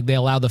Football League. They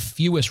allow the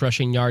fewest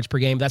rushing yards per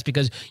game. That's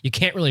because you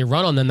can't really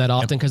run on them that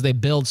often because they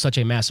build such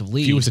a massive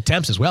lead. Fewest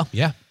attempts as well,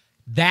 yeah.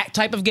 That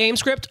type of game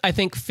script, I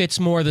think, fits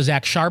more the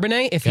Zach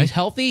Charbonnet. If he's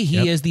healthy,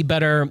 he is the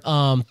better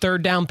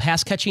third down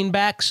pass catching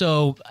back.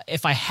 So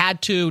if I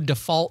had to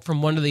default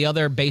from one to the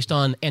other based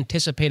on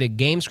anticipated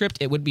game script,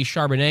 it would be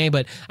Charbonnet.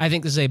 But I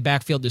think this is a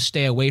backfield to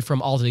stay away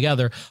from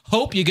altogether.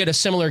 Hope you get a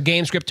similar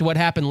game script to what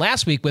happened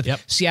last week with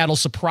Seattle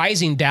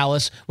surprising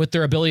Dallas with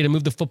their ability to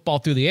move the football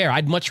through the air.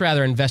 I'd much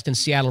rather invest in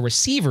Seattle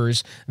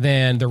receivers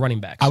than the running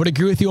backs. I would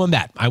agree with you on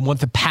that. I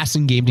want the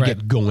passing game to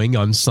get going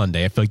on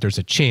Sunday. I feel like there's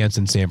a chance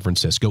in San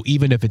Francisco,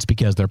 even if it's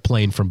because they're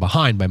playing from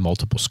behind by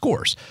multiple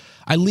scores.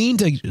 I lean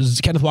to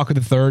Kenneth Walker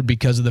III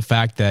because of the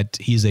fact that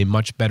he's a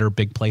much better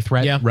big play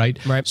threat, right?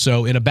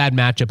 So in a bad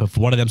matchup, if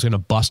one of them's going to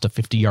bust a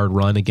 50-yard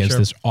run against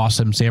this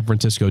awesome San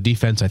Francisco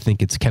defense, I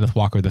think it's Kenneth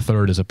Walker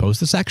III as opposed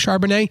to Zach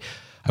Charbonnet.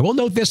 I will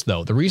note this,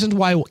 though. The reason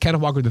why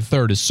Kenneth Walker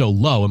III is so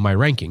low in my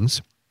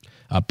rankings,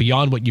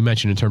 beyond what you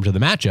mentioned in terms of the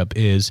matchup,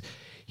 is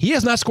he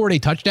has not scored a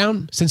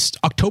touchdown since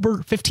October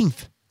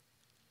 15th.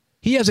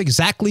 He has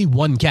exactly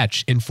one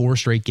catch in 4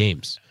 straight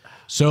games.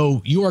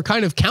 So you are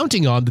kind of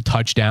counting on the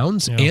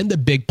touchdowns and the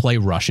big play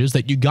rushes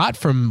that you got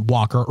from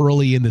Walker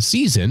early in the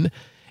season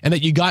and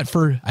that you got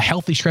for a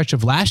healthy stretch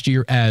of last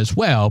year as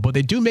well. But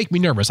they do make me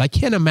nervous. I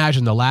can't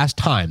imagine the last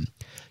time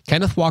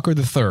Kenneth Walker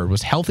III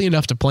was healthy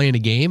enough to play in a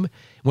game in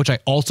which I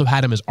also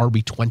had him as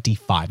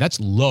RB25. That's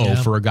low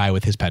for a guy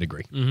with his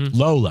pedigree.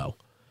 Low.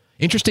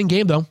 Interesting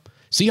game, though.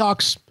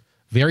 Seahawks,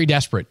 very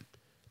desperate.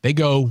 They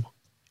go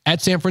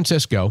at San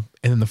Francisco,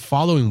 and then the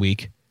following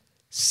week,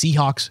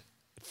 Seahawks,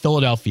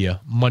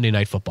 Philadelphia, Monday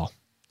Night Football.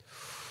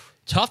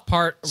 Tough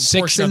part.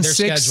 6-6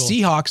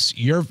 Seahawks.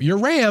 Your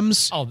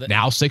Rams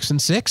now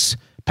 6-6.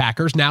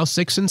 Packers now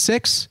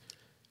 6-6.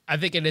 I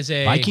think it is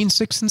a Vikings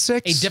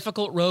 6-6. A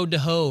difficult road to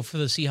hoe for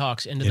the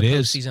Seahawks into the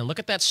postseason. Look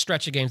at that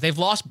stretch of games. They've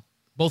lost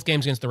both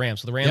games against the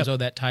Rams, so the Rams owe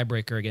that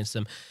tiebreaker against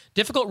them.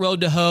 Difficult road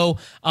to hoe.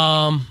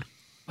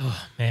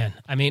 Oh man.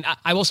 I mean,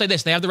 I will say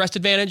this: they have the rest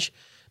advantage.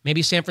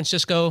 Maybe San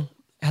Francisco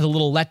has a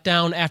little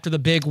letdown after the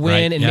big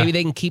win, and maybe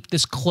they can keep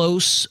this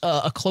close,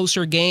 a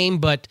closer game.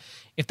 But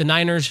if the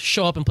Niners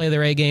show up and play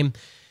their A game,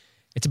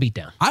 it's a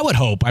beatdown. I would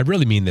hope, I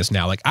really mean this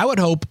now, like I would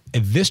hope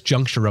at this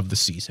juncture of the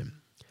season,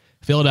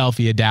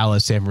 Philadelphia,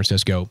 Dallas, San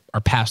Francisco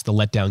are past the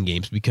letdown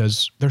games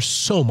because there's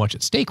so much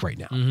at stake right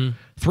now.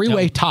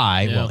 Three-way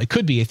tie, well, it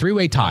could be a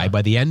three-way tie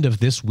by the end of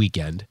this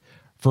weekend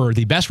for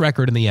the best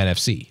record in the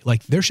NFC.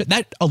 Like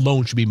that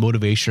alone should be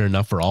motivation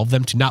enough for all of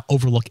them to not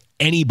overlook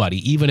anybody,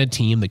 even a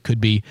team that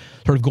could be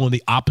sort of going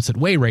the opposite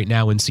way right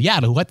now in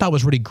Seattle, who I thought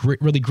was really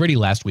gritty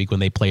last week when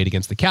they played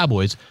against the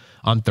Cowboys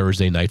on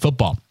Thursday Night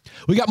Football.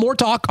 We got more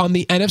talk on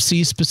the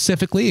NFC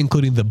specifically,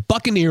 including the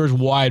Buccaneers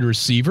wide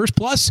receivers,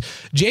 plus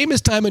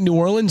Jameis time in New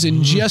Orleans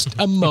in just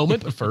a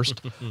moment. But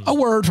first, a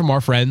word from our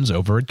friends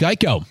over at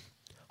Geico.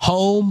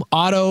 Home,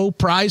 auto,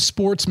 prize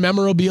sports,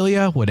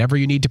 memorabilia, whatever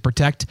you need to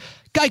protect,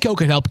 Geico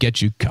can help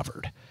get you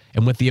covered.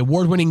 And with the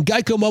award-winning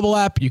Geico mobile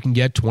app, you can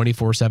get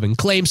 24/7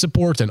 claim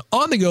support and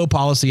on-the-go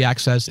policy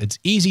access. It's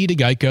easy to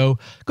Geico.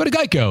 Go to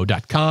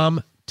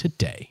geico.com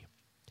today.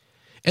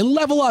 And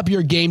level up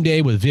your game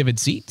day with Vivid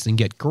Seats and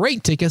get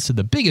great tickets to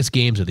the biggest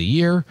games of the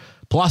year.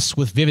 Plus,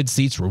 with Vivid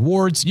Seats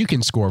rewards, you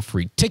can score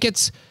free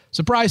tickets,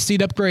 surprise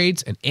seat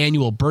upgrades, an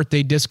annual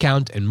birthday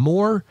discount, and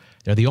more.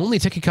 They're the only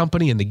ticket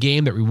company in the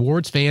game that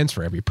rewards fans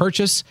for every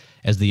purchase.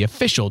 As the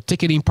official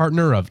ticketing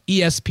partner of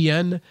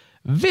ESPN,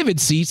 Vivid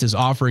Seats is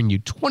offering you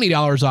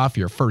 $20 off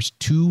your first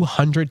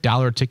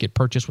 $200 ticket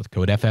purchase with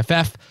code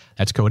FFF.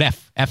 That's code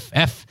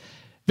FFF.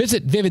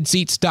 Visit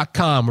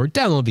vividseats.com or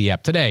download the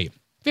app today.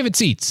 Vivid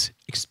Seats.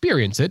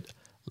 Experience it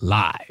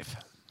live.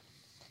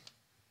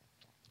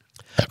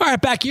 All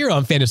right, back here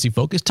on Fantasy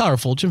Focus, Tyler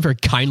Fulgham very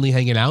kindly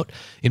hanging out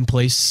in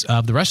place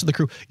of the rest of the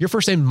crew. Your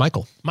first name is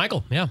Michael.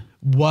 Michael, yeah.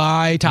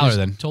 Why Tyler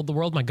then? Told the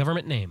world my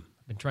government name.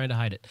 I've been trying to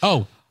hide it.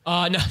 Oh. No,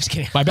 I'm just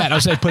kidding. My bad. I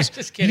was saying,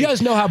 just kidding. You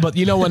guys know how, but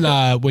you know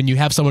when you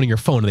have someone on your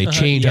phone and they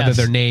change either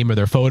their name or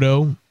their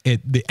photo,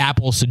 the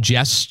Apple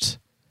suggests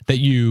that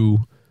you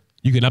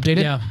can update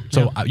it. Yeah.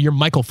 So you're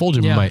Michael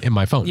Fulgham in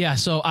my phone. Yeah.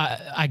 So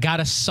I got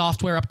a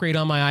software upgrade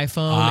on my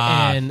iPhone,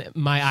 and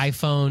my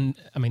iPhone.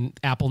 I mean,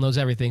 Apple knows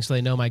everything, so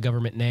they know my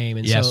government name,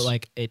 and so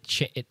like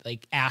it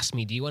like asked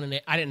me, "Do you want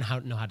to?" I didn't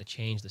know how to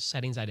change the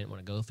settings. I didn't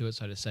want to go through it,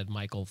 so I just said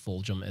Michael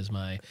Fulgham as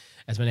my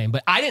name.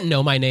 But I didn't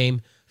know my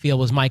name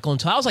was Michael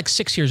until I was like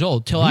 6 years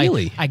old. Till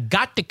I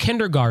got to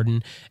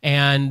kindergarten,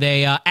 and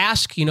they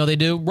ask, they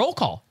do roll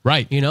call.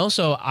 Right.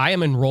 So I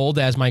am enrolled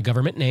as my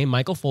government name,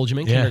 Michael Fulgham,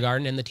 in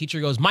kindergarten, and the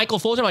teacher goes, Michael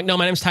Fulgham? I'm like, no,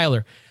 my name's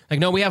Tyler.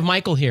 Like, no, we have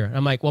Michael here.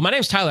 I'm like, well, my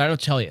name's Tyler. I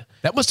don't tell you.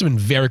 That must have been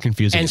very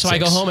confusing. And so I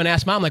go home and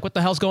ask Mom, like, what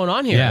the hell's going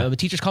on here? Yeah. The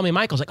teachers call me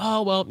Michael. It's like,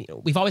 oh, well,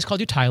 we've always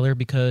called you Tyler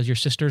because your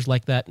sisters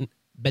like that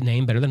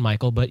name better than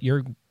Michael, but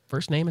you're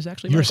first name is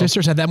actually Your Michael.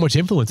 sisters had that much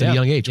influence at a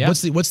young age. Yeah.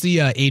 What's the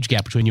age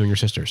gap between you and your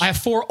sisters? I have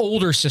 4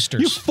 older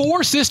sisters. You have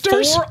 4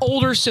 sisters? 4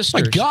 older sisters.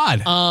 My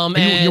God.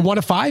 And you're one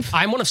of 5?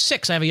 I'm one of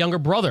 6. I have a younger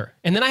brother.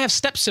 And then I have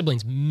step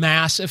siblings.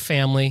 Massive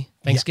family.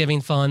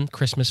 Thanksgiving fun.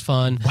 Christmas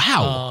fun.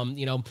 Wow.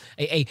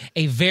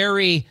 A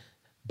very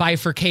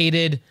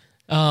bifurcated,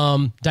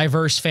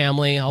 diverse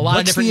family. A lot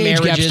of different marriages.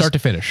 What's the age gap start to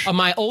finish?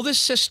 My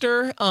oldest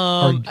sister,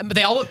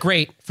 they all look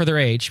great for their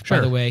age, by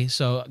the way.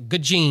 So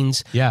good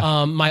genes.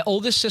 Yeah. My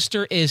oldest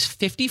sister is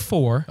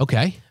 54.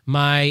 Okay.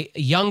 My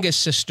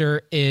youngest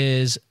sister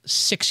is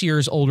 6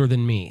 years older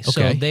than me.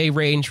 So Okay. they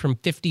range from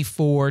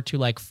 54 to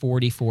like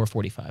 44,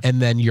 45.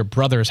 And then your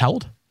brother is how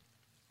old?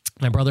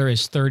 My brother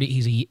is 30.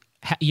 He's a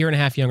year and a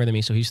half younger than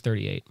me, so he's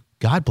 38.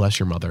 God bless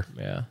your mother.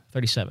 Yeah,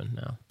 37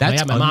 now.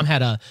 That's my mom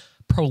had a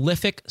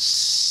prolific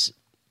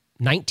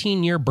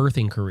 19-year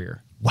birthing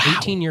career. Wow.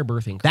 18-year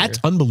birthing career. That's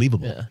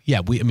unbelievable.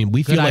 Yeah, we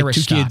feel like Irish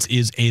 2 stock. kids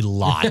is a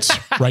lot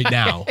right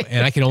now.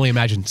 And I can only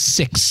imagine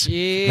 6.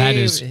 That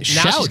is now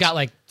shout. she's got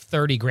like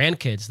 30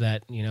 grandkids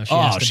that, she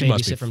has to she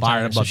must babysit be from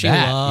fired time. up So about she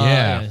that.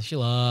 loves, she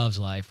loves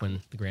life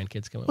when the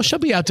grandkids come over. Well, she'll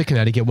be out to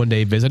Connecticut one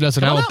day, visit us,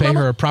 and I will pay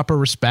her proper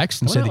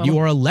respects and say that you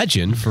are a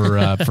legend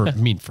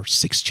for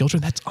 6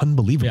 children. That's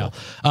unbelievable.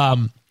 Yeah.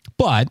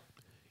 But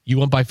you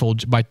went by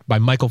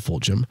Michael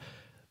Fulgham.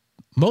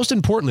 Most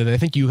importantly, that I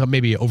think you have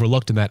maybe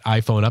overlooked in that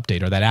iPhone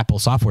update or that Apple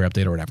software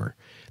update or whatever.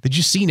 Did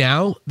you see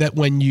now that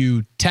when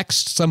you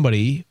text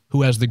somebody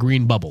who has the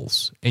green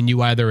bubbles and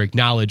you either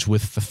acknowledge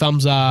with the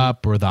thumbs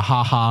up or the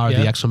ha-ha or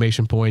the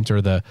exclamation point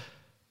or the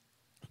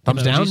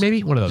thumbs down,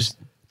 maybe? One of those.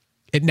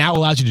 It now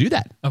allows you to do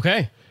that.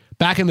 Okay.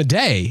 Back in the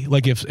day,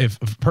 like if a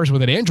person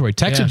with an Android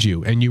texted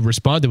you and you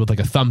responded with like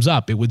a thumbs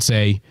up, it would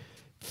say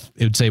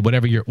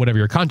whatever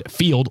your content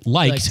field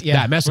liked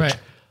that message. Right.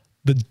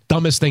 The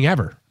dumbest thing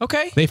ever.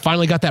 Okay. They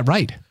finally got that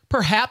right.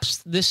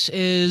 Perhaps this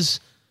is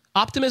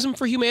optimism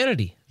for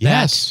humanity.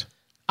 Yes.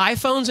 That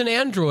iPhones and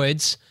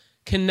Androids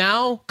can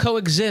now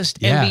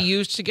coexist and be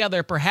used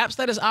together. Perhaps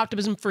that is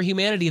optimism for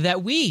humanity,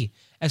 that we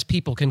as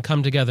people can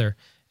come together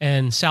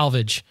and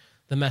salvage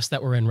the mess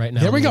that we're in right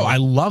now. There we go. I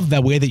love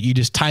that way that you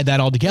just tied that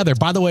all together.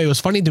 By the way, it was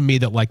funny to me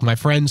that like my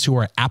friends who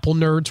are Apple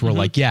nerds were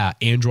like, yeah,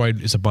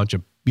 Android is a bunch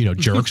of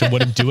jerks and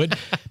wouldn't do it.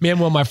 Man,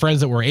 one of my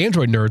friends that were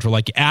Android nerds were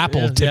like,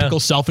 Apple,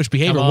 typical selfish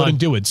behavior, wouldn't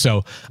do it.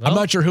 So I'm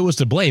not sure who was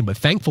to blame, but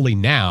thankfully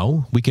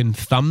now we can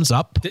thumbs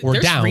up or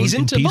down in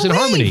peace and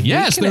harmony.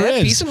 Yes, there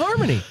is. Peace and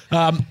harmony.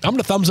 I'm going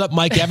to thumbs up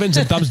Mike Evans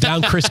and thumbs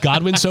down Chris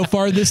Godwin so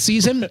far this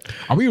season.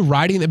 Are we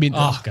riding? I mean,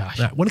 gosh.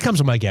 When it comes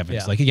to Mike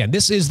Evans, like again,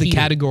 this is the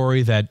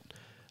category that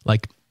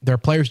like there are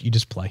players you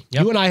just play.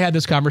 Yep. You and I had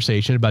this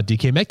conversation about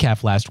DK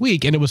Metcalf last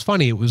week, and it was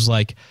funny. It was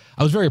like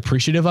I was very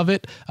appreciative of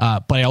it,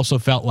 but I also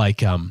felt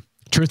like,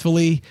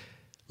 truthfully,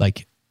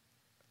 like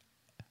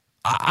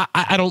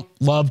I don't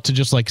love to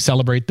just like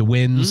celebrate the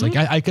wins. Like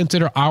I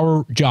consider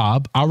our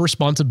job, our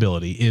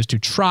responsibility is to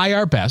try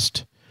our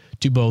best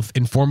to both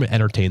inform and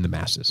entertain the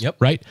masses. Yep.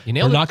 Right?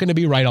 We're not going to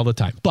be right all the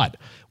time. But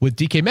with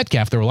DK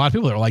Metcalf, there were a lot of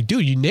people that were like,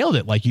 dude, you nailed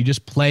it. Like you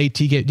just played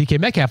DK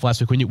Metcalf last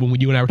week when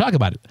you and I were talking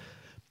about it.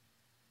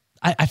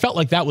 I felt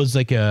like that was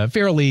like a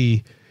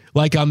fairly,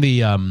 like on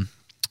the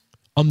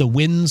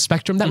win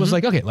spectrum, that was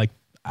like, okay, like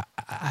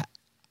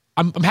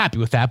I'm happy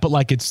with that, but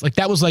like it's like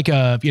that was like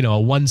a a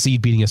 1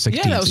 seed beating a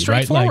 16 that was seed,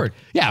 right? straightforward.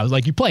 Like, it was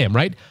like you play him,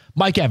 right?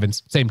 Mike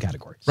Evans, same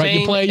category, right?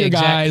 You play your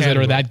guys that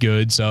are that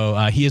good. So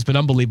he has been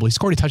unbelievable. He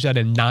scored a touchdown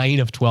in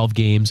 9 of 12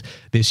 games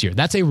this year.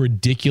 That's a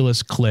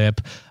ridiculous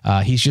clip.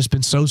 He's just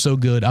been so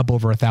good, up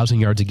over 1,000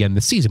 yards again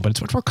this season. But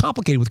it's much more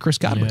complicated with Chris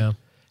Godwin. Yeah.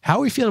 How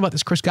are we feeling about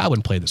this Chris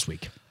Godwin play this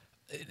week?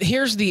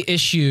 Here's the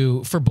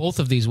issue for both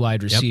of these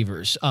wide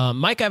receivers.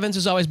 Mike Evans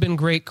has always been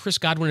great. Chris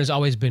Godwin has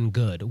always been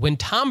good. When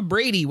Tom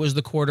Brady was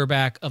the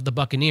quarterback of the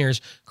Buccaneers,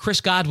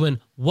 Chris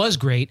Godwin was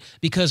great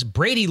because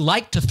Brady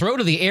liked to throw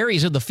to the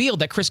areas of the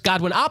field that Chris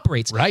Godwin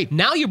operates. Right.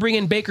 Now you bring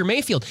in Baker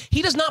Mayfield.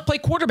 He does not play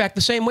quarterback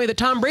the same way that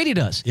Tom Brady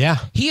does. Yeah.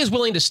 He is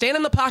willing to stand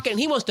in the pocket and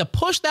he wants to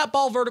push that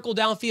ball vertical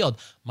downfield.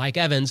 Mike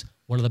Evans,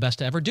 one of the best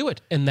to ever do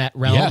it in that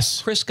realm.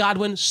 Yes. Chris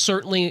Godwin,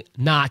 certainly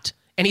not.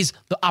 And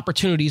the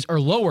opportunities are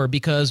lower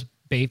because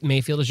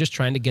Mayfield is just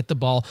trying to get the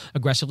ball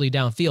aggressively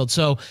downfield.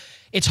 So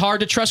it's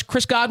hard to trust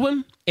Chris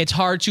Godwin. It's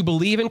hard to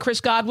believe in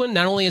Chris Godwin.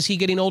 Not only is he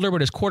getting older,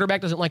 but his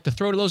quarterback doesn't like to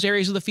throw to those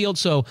areas of the field.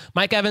 So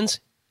Mike Evans,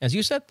 as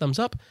you said, thumbs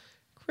up.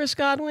 Chris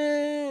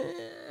Godwin.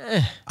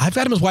 I've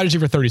got him as wide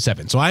receiver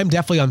 37, so I'm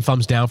definitely on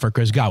thumbs down for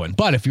Chris Godwin.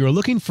 But if you're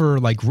looking for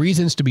like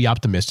reasons to be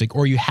optimistic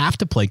or you have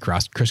to play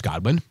Chris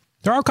Godwin,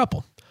 there are a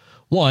couple.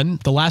 One,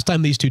 the last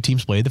time these two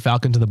teams played, the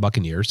Falcons and the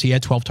Buccaneers, he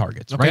had 12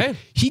 targets, right?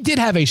 He did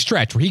have a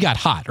stretch where he got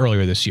hot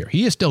earlier this year.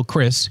 He is still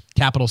Chris,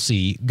 capital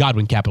C,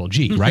 Godwin, capital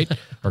G, right?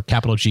 Or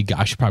capital G,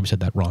 I should probably said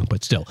that wrong,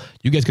 but still,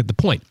 you guys get the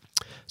point.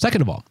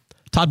 Second of all,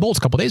 Todd Bowles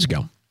a couple days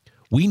ago,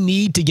 we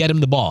need to get him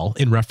the ball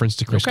in reference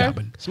to Chris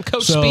Godwin. Some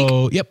coach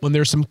speak. Yep, when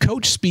there's some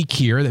coach speak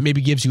here that maybe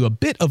gives you a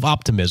bit of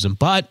optimism,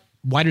 but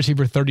wide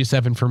receiver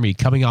 37 for me,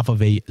 coming off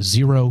of a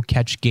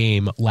 0-catch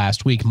game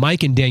last week.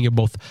 Mike and Daniel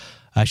both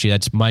Actually,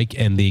 that's Mike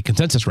and the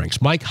consensus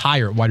ranks. Mike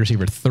higher at wide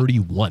receiver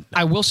 31.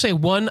 I will say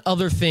one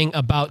other thing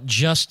about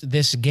just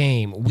this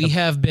game. We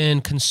have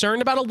been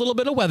concerned about a little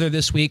bit of weather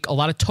this week. A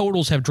lot of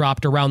totals have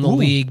dropped around the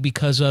league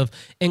because of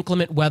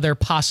inclement weather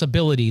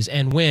possibilities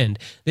and wind.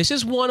 This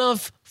is one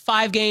of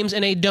 5 games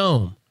in a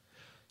dome.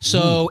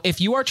 So if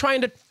you are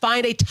trying to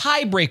find a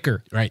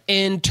tiebreaker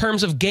in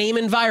terms of game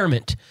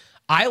environment,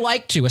 I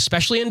like to,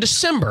 especially in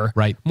December,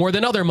 more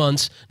than other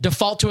months,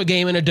 default to a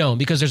game in a dome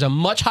because there's a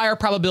much higher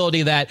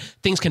probability that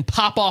things can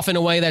pop off in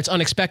a way that's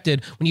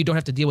unexpected when you don't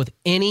have to deal with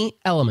any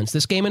elements.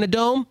 This game in a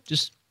dome,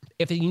 just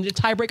if you need a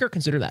tiebreaker,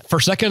 consider that. For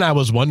a second, I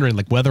was wondering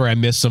whether I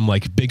missed some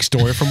big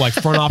story from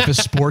front office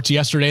sports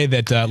yesterday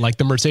that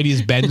the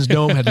Mercedes-Benz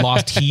Dome had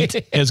lost heat.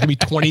 It was going to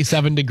be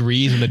 27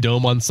 degrees in the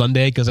dome on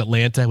Sunday because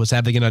Atlanta was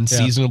having an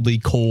unseasonably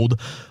cold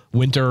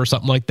winter or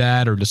something like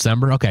that, or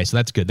December. Okay, so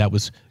that's good. That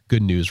was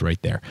good news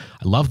right there.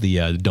 I love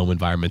the dome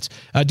environments.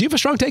 Do you have a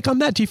strong take on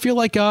that? Do you feel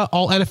like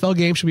all NFL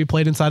games should be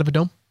played inside of a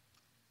dome?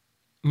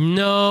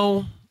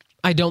 No,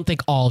 I don't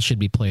think all should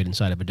be played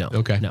inside of a dome.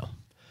 Okay. No.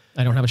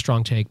 I don't have a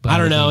strong take, but I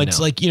don't know. It's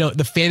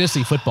the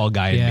fantasy football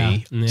guy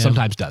in me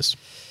sometimes does.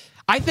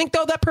 I think,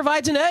 though, that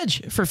provides an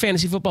edge for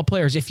fantasy football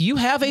players. If you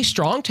have a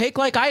strong take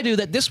like I do,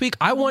 that this week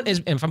I want,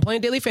 if I'm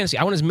playing daily fantasy,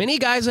 I want as many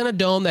guys in a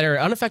dome that are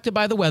unaffected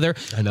by the weather.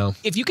 I know.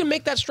 If you can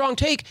make that strong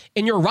take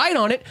and you're right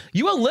on it,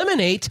 you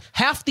eliminate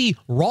half the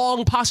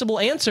wrong possible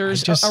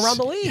answers around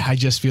the league. I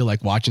just feel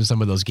like watching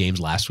some of those games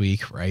last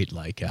week, right?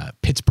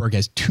 Pittsburgh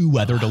has 2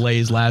 weather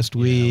delays last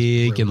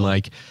week,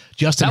 and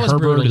Justin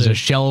Herbert is a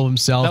shell of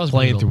himself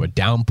playing through a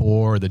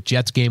downpour. The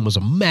Jets game was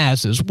a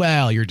mess as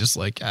well. You're just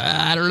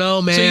I don't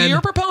know, man. So you're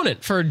a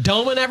proponent for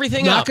doming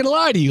everything up. Not going to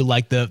lie to you.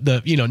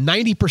 The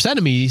 90%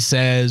 of me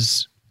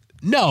says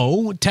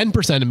no.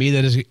 10% of me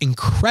that is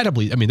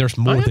incredibly, there's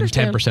more than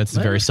 10% that's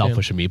very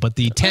selfish of me, but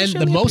the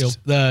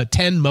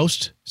 10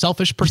 most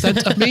selfish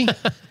percent of me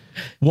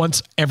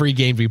wants every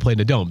game to be played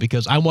in a dome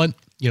because I want,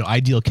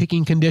 ideal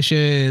kicking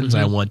conditions.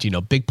 I want,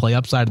 big play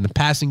upside in the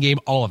passing game,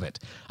 all of it.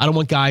 I don't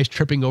want guys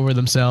tripping over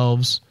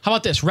themselves. How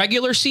about this?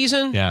 Regular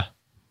season? Yeah.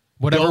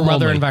 Whatever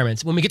other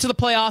environments. When we get to the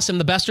playoffs and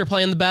the best are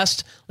playing the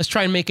best, let's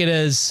try and make it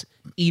as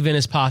even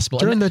as possible.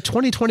 During the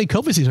 2020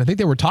 COVID season, I think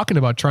they were talking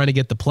about trying to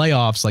get the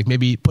playoffs,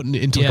 maybe putting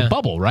it into the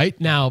bubble, right?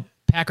 Now,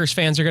 Packers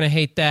fans are going to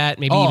hate that.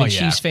 Maybe even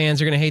Chiefs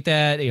fans are going to hate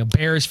that.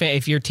 Bears fans,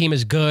 if your team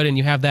is good and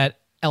you have that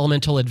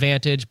elemental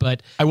advantage,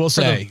 but I will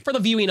say for the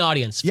viewing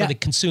audience, for the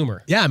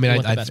consumer. Yeah,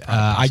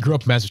 I grew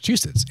up in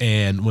Massachusetts,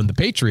 and when the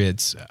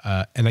Patriots,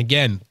 and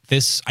again,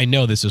 I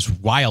know this is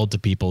wild to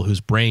people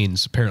whose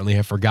brains apparently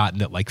have forgotten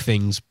that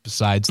things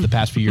besides the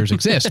past few years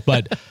exist,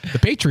 but the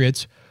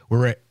Patriots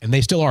were, and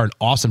they still are, an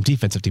awesome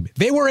defensive team.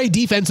 They were a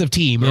defensive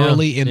team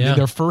early in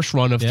their first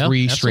run of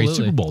 3 straight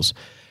Super Bowls.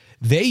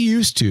 They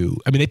used to,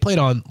 they played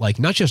on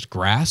not just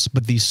grass,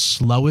 but the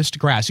slowest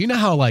grass. You know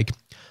how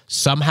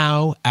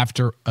somehow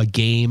after a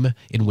game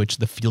in which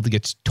the field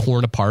gets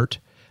torn apart,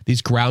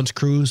 these grounds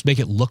crews make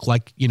it look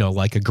like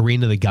a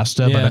green in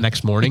Augusta by the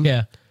next morning.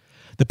 Yeah.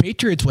 The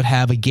Patriots would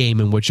have a game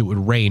in which it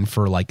would rain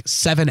for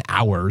 7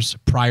 hours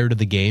prior to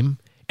the game,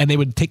 and they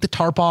would take the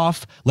tarp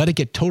off, let it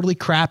get totally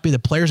crappy. The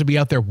players would be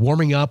out there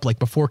warming up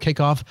before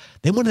kickoff.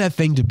 They wanted that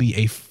thing to be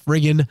a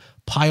friggin'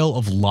 pile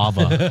of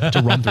lava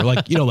to run through,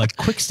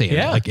 quicksand.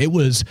 Yeah. It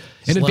was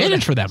an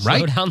advantage for them,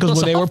 right? Because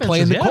when they were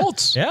playing the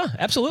Colts,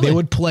 absolutely, they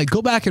would play.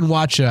 Go back and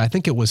watch. I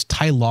think it was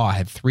Ty Law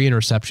had 3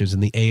 interceptions in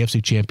the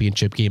AFC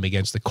Championship game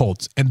against the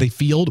Colts, and the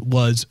field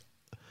was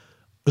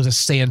a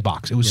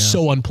sandbox. It was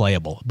so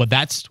unplayable, but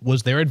that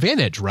was their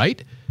advantage,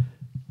 right?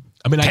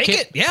 Take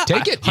it.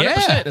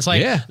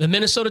 100%. Yeah. It's the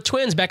Minnesota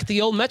Twins back at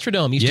the old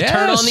Metrodome used to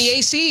turn on the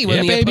AC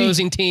when the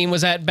opposing team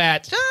was at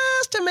bat,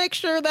 just to make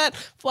sure that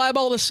fly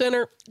ball to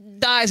center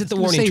dies at the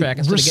warning track.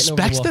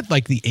 Respects that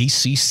the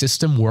AC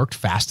system worked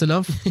fast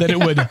enough that it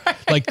would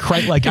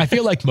crank. I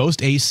feel like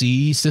most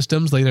AC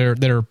systems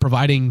that are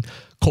providing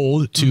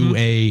cold to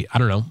a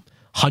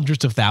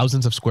hundreds of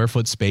thousands of square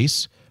foot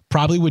space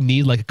probably would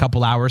need a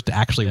couple hours to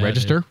actually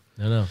register. Dude.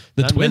 No.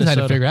 The Twins had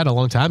to figure out a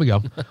long time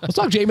ago. Let's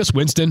talk Jameis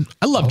Winston.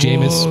 I love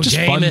Jameis. Just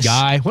fun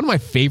guy. One of my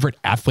favorite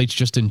athletes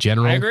just in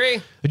general. I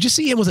agree. Did you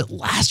see him? Was it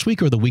last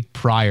week or the week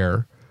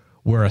prior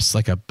where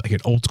an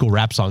old school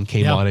rap song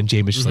came on and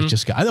Jameis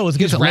just got, I know it was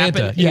against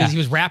Atlanta. He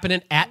was rapping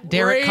it at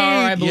Derek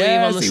Carr, I believe,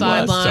 on the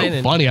sideline.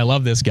 So funny. I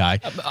love this guy.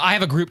 I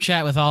have a group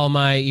chat with all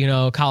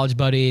my college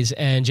buddies,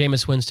 and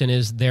Jameis Winston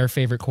is their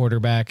favorite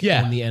quarterback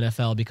in the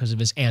NFL because of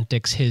his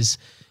antics, his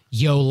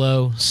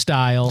YOLO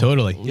style.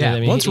 Totally.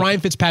 Yeah. Once Ryan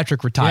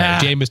Fitzpatrick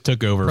retired, Jameis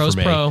took over for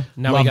me.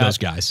 Now love those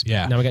guys.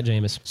 Yeah. Now we got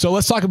Jameis. So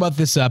let's talk about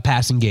this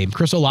passing game.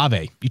 Chris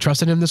Olave. You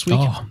trusted him this week?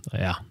 Oh,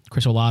 yeah.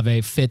 Chris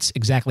Olave fits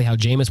exactly how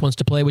Jameis wants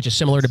to play, which is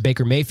similar to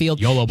Baker Mayfield.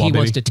 YOLO ball, he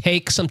wants to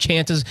take some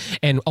chances,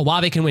 and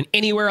Olave can win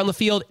anywhere on the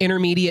field,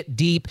 intermediate,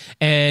 deep,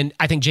 and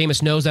I think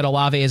Jameis knows that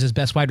Olave is his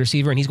best wide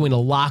receiver, and he's going to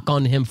lock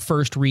on him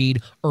first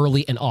read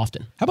early and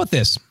often. How about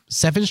this?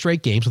 7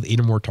 straight games with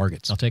 8 or more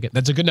targets. I'll take it.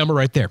 That's a good number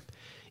right there.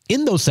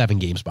 In those 7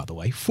 games, by the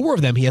way, 4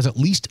 of them, he has at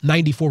least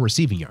 94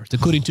 receiving yards,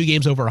 including 2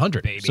 games over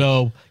 100. Baby.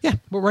 So, yeah,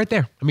 we're right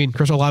there. I mean,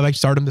 Chris Olave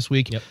started him this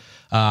week. Yep.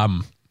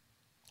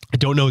 I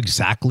don't know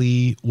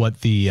exactly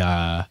what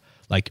the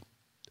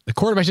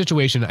quarterback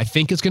situation, I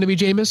think it's going to be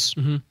Jameis.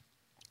 Mm-hmm.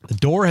 The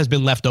door has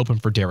been left open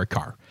for Derek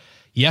Carr.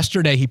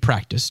 Yesterday, he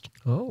practiced.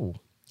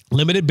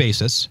 Limited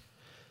basis.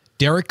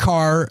 Derek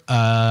Carr,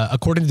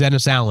 according to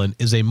Dennis Allen,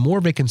 is more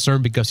of a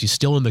concern because he's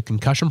still in the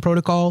concussion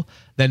protocol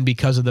than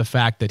because of the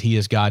fact that he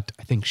has got,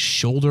 I think,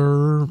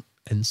 shoulder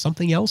and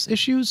something else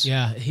issues.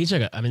 Yeah, he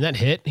took that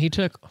hit he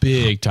took.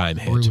 Big time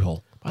hit.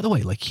 Brutal. By the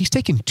way, he's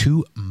taken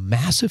 2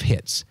 massive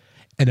hits.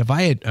 And if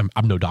I had,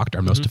 I'm no doctor,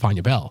 I'm no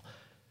Stefania Bell,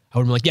 I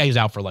would have been like, yeah, he's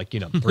out for 3.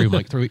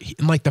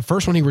 And the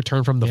first one he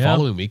returned from the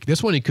following week.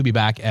 This one he could be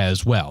back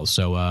as well.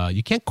 So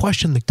you can't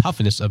question the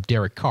toughness of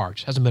Derek Carr. It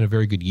just hasn't been a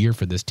very good year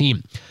for this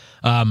team.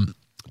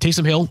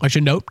 Taysom Hill, I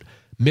should note,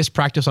 missed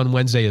practice on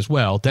Wednesday as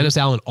well. Dennis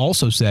Allen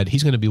also said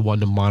he's going to be one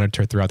to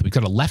monitor throughout the week.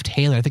 He's got a left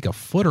hand, I think a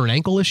foot or an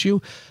ankle issue.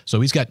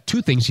 So he's got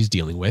 2 things he's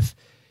dealing with.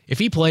 If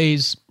he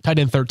plays tight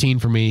end 13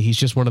 for me, he's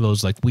just one of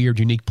those weird,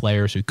 unique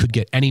players who could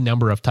get any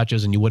number of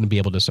touches and you wouldn't be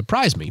able to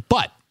surprise me.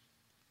 But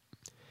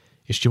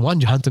is Juwan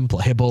Johnson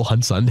playable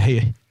on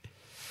Sunday?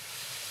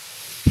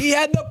 He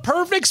had the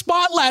perfect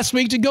spot last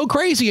week to go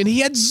crazy, and he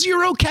had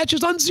 0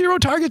 catches on 0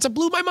 targets. It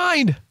blew my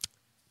mind.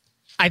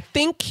 I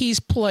think he's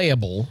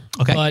playable,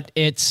 but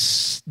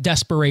it's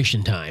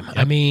desperation time. Yep.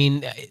 I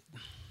mean,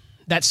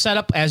 that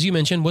setup, as you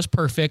mentioned, was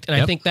perfect, and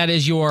I think that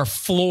is your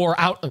floor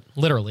out,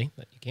 literally.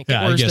 You can't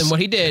get worse than what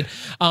he did.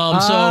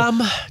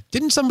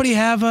 Didn't somebody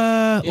have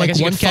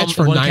one catch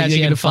for 5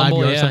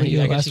 yards?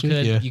 I guess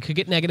you could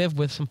get negative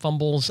with some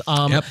fumbles.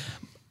 I'm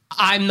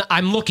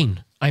looking.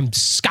 I'm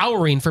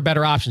scouring for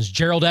better options.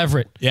 Gerald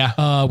Everett,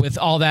 with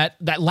all that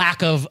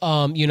lack of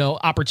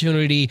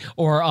opportunity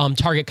or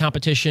target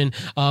competition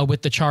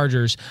with the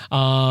Chargers.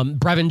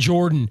 Brevin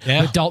Jordan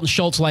with Dalton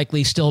Schultz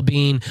likely still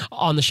being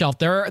on the shelf.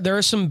 There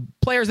are some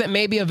players that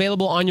may be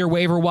available on your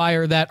waiver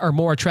wire that are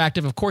more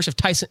attractive. Of course, if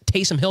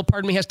Taysom Hill,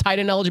 has tight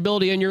end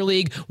eligibility in your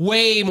league,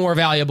 way more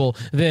valuable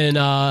than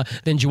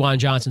Juwan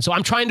Johnson. So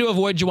I'm trying to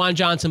avoid Juwan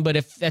Johnson, but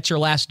if that's your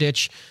last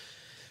ditch,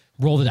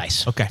 roll the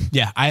dice. Okay.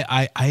 Yeah.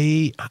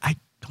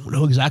 I don't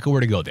know exactly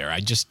where to go there. I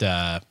just,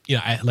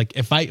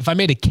 if I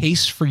made a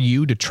case for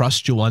you to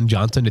trust Juwan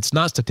Johnson, it's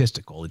not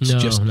statistical.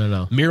 It's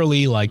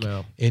merely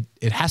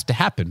it has to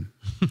happen,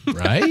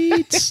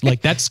 right?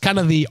 That's kind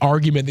of the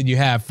argument that you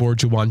have for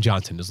Juwan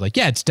Johnson is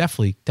it's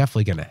definitely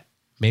going to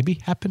maybe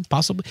happen,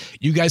 possibly.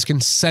 You guys can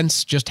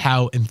sense just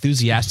how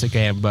enthusiastic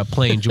I am about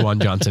playing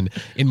Juwan Johnson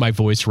in my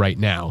voice right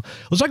now.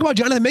 Let's talk about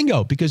Jonathan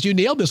Mingo because you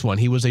nailed this one.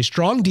 He was a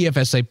strong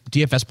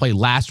DFS play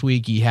last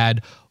week. He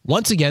had,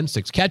 once again,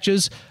 6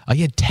 catches.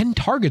 He had 10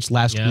 targets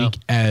last week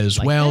as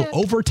well.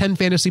 Over 10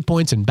 fantasy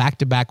points in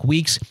back-to-back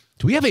weeks.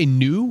 Do we have a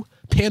new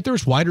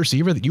Panthers wide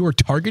receiver that you are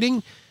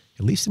targeting,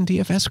 at least in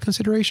DFS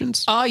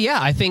considerations? Yeah,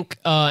 I think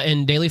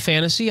in daily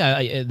fantasy,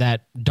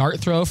 that dart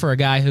throw for a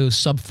guy who's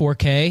sub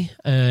 4K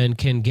and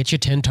can get you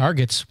 10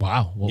 targets.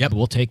 Wow,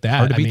 we'll take that.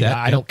 Hard to beat that.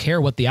 I don't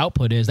care what the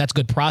output is. That's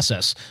good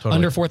process. Totally.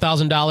 Under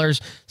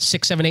 $4,000,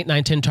 6, 7, 8,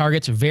 9, 10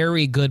 targets.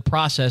 Very good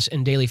process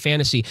in daily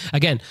fantasy.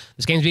 Again,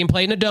 this game's being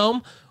played in a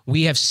dome.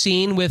 We have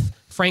seen with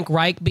Frank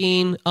Reich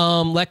being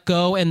let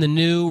go and the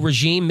new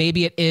regime,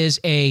 maybe it is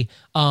an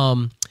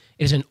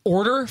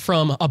order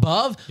from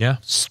above. Yeah.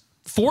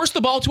 Force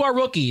the ball to our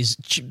rookies.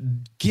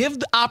 Give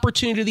the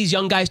opportunity to these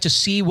young guys to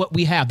see what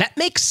we have. That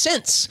makes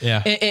sense.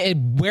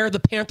 Where the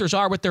Panthers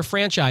are with their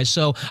franchise.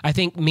 So I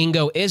think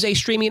Mingo is a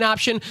streaming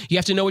option. You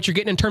have to know what you're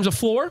getting in terms of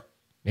floor.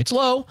 It's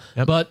low,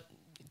 but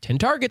 10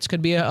 targets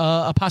could be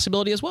a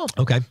possibility as well.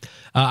 Okay.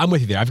 I'm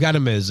with you there. I've got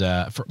him as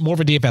for more of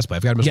a DFS play.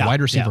 I've got him as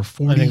wide receiver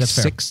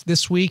 46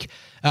 this week.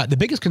 The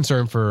biggest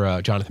concern for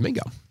Jonathan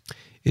Mingo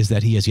is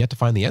that he has yet to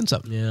find the end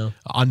zone. Yeah.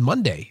 On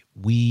Monday,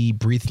 we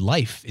breathed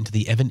life into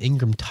the Evan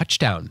Ingram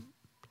touchdown.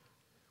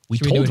 We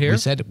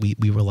said,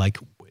 we were like,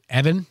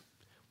 Evan,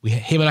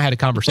 him and I had a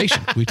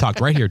conversation. We talked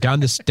right here,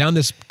 down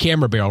this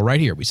camera barrel right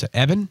here. We said,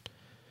 Evan,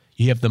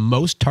 you have the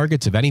most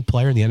targets of any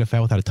player in the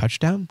NFL without a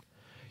touchdown.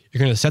 You're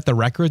going to set the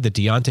record that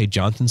Deontay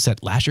Johnson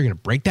set last year. You're going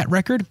to break that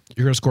record.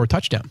 You're going to score a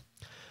touchdown.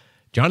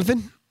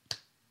 Jonathan,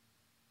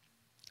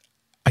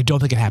 I don't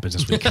think it happens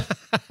this week.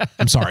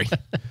 I'm sorry.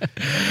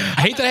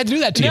 I hate that I had to do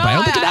that to you, but I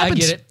don't think it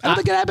happens. I get it. I don't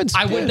think it happens.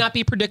 I would not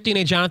be predicting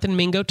a Jonathan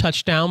Mingo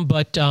touchdown,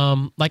 but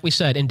like we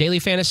said, in daily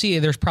fantasy,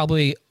 there's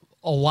probably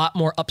a lot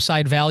more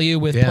upside value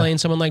with playing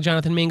someone like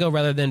Jonathan Mingo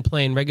rather than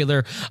playing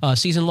regular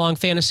season-long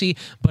fantasy.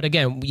 But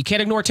again, you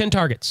can't ignore 10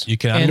 targets. You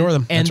cannot ignore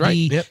them. And That's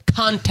right. the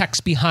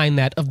context behind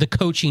that of the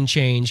coaching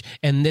change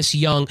and this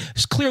young,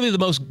 is clearly the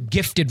most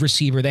gifted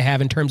receiver they have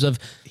in terms of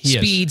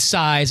speed,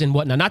 size, and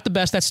whatnot. Not the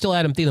best, that's still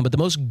Adam Thielen, but the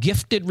most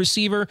gifted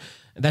receiver,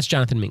 that's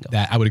Jonathan Mingo.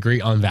 I would agree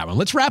on that one.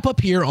 Let's wrap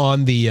up here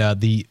on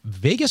the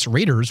Vegas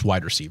Raiders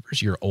wide receivers,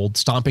 your old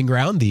stomping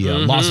ground, the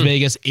Las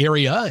Vegas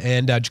area.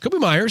 And Jacoby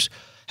Myers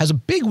has a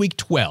big week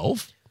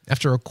 12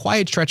 after a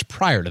quiet stretch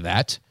prior to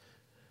that.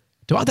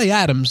 Devontae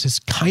Adams has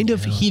kind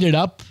of heated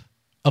up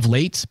of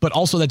late, but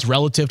also that's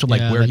relative to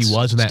like where he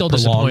was in that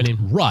prolonged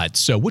rut.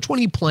 So which one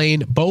are you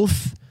playing?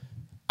 Both?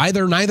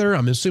 Either, neither?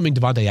 I'm assuming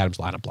Devontae Adams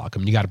lineup block. I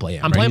mean, you got to play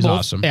him. I'm playing both.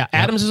 Awesome. Yeah,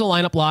 Adams is a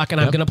lineup block,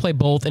 and I'm going to play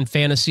both in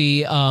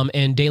fantasy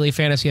and daily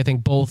fantasy. I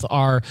think both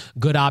are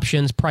good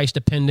options, price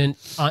dependent.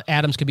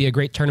 Adams could be a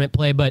great tournament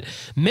play, but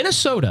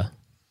Minnesota,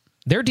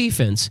 their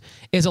defense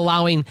is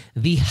allowing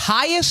the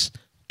highest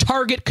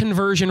target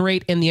conversion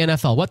rate in the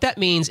NFL. What that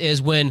means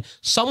is when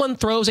someone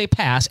throws a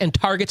pass and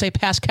targets a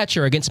pass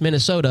catcher against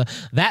Minnesota,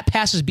 that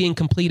pass is being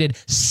completed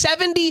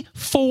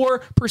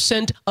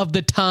 74% of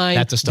the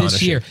time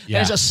this year. Yeah.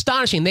 That is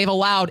astonishing. They've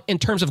allowed, in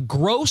terms of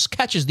gross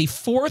catches, the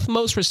fourth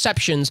most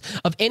receptions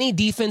of any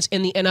defense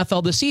in the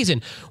NFL this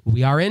season.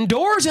 We are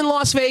indoors in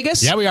Las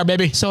Vegas. Yeah, we are,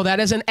 baby. So that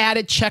is an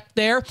added check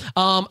there.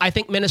 I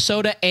think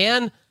Minnesota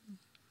and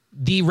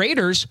the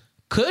Raiders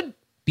could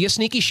be a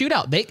sneaky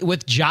shootout.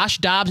 With Josh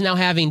Dobbs now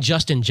having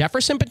Justin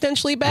Jefferson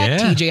potentially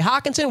back, TJ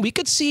Hawkinson, we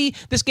could see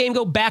this game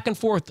go back and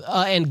forth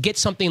and get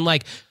something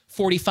like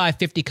 45,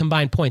 50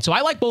 combined points. So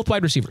I like both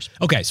wide receivers.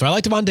 Okay, so I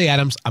like Devontae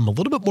Adams. I'm a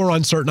little bit more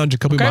uncertain on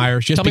Jacoby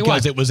Myers just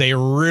because it was a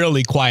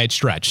really quiet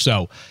stretch.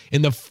 So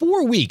in the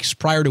 4 weeks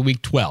prior to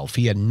week 12,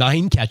 he had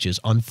 9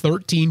 catches on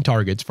 13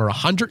 targets for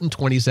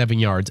 127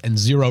 yards and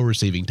 0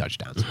 receiving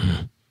touchdowns.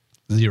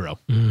 0.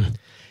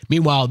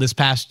 Meanwhile, this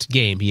past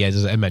game, he has,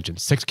 as I mentioned,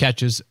 6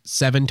 catches,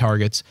 7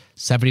 targets,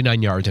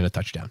 79 yards, and a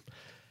touchdown.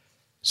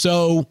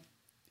 So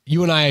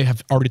you and I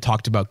have already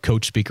talked about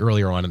coach speak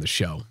earlier on in the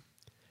show.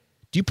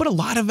 Do you put a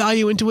lot of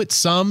value into it?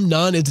 Some,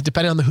 none? Is it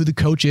depending on who the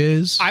coach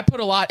is? I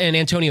put a lot in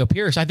Antonio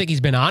Pierce. I think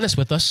he's been honest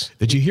with us.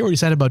 Did you hear what he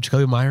said about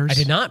Jacoby Myers? I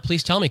did not.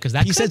 Please tell me, because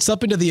he said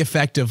something to the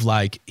effect of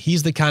like,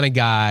 he's the kind of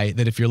guy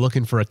that if you're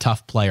looking for a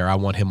tough player, I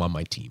want him on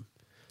my team.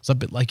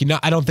 Something like,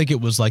 I don't think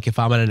it was like if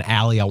I'm in an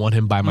alley, I want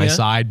him by my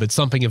side, but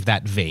something of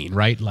that vein,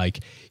 right? Like,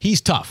 he's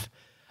tough.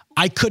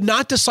 I could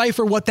not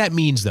decipher what that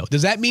means, though.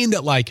 Does that mean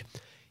that, like,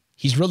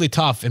 he's really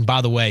tough, and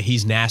by the way,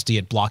 he's nasty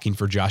at blocking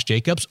for Josh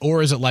Jacobs?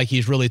 Or is it like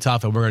he's really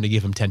tough and we're going to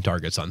give him 10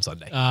 targets on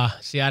Sunday?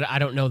 See, I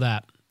don't know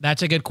that.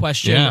 That's a good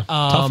question. Yeah,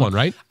 tough one,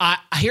 right?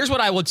 Here's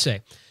what I would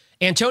say.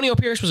 Antonio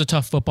Pierce was a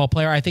tough football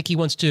player. I think he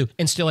wants to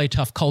instill a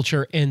tough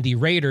culture in the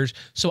Raiders,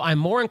 so I'm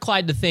more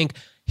inclined to think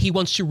he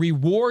wants to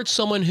reward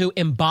someone who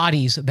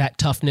embodies that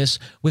toughness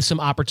with some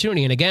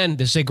opportunity. And again,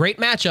 this is a great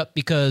matchup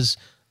because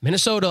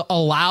Minnesota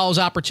allows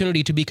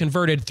opportunity to be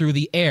converted through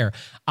the air.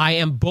 I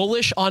am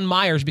bullish on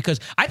Myers because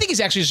I think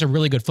he's actually just a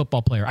really good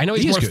football player. I know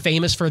he's more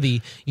famous for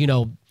the,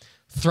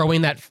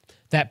 throwing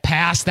that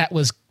pass that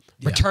was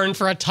returned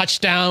for a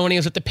touchdown when he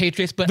was at the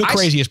Patriots. But the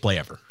craziest play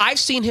ever. I've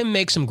seen him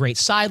make some great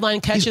sideline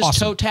catches,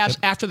 toe taps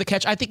after the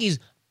catch. I think he's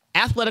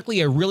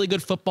athletically a really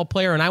good football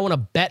player, and I want to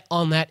bet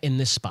on that in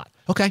this spot.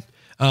 Okay.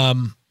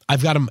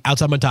 I've got him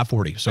outside my top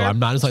 40, so I'm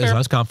not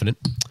as confident.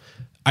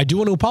 I do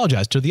want to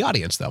apologize to the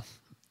audience, though,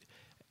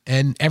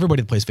 and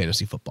everybody that plays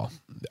fantasy football.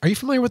 Are you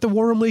familiar with the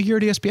War Room League here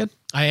at ESPN?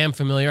 I am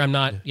familiar. I'm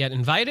not yet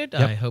invited.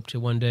 Yep. I hope to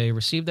one day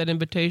receive that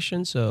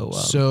invitation.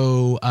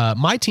 So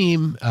my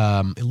team,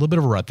 a little bit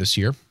of a rut this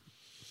year.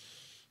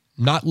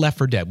 Not left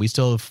for dead. We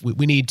still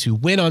we need to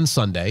win on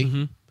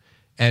Sunday,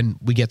 and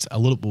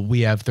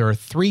there are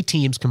 3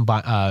 teams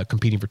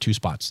competing for 2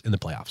 spots in the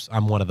playoffs.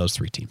 I'm one of those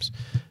 3 teams.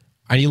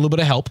 I need a little bit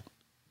of help,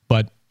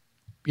 but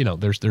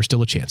there's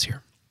still a chance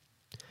here.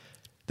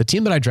 The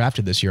team that I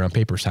drafted this year on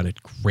paper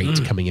sounded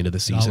great coming into the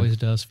season. Always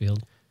does,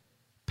 Field.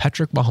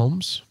 Patrick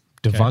Mahomes,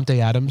 Devontae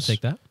Adams,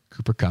 take that.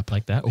 Cooper Kupp,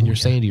 like that. And you're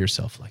saying to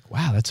yourself, like,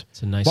 wow, that's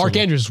a nice. Mark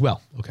Andrews as well.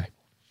 Okay.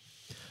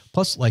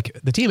 Plus, like,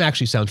 the team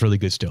actually sounds really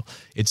good still.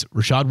 It's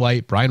Rachaad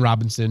White, Brian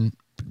Robinson,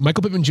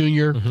 Michael Pittman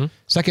Jr.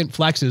 Second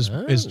flex is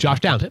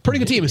Josh Downs. Pretty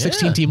good team, a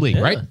 16-team league,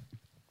 right?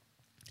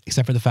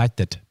 Except for the fact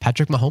that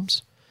Patrick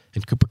Mahomes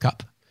and Cooper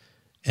Kupp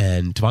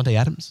and Devontae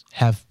Adams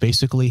have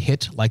basically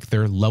hit like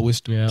their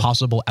lowest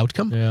possible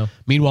outcome. Yeah.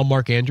 Meanwhile,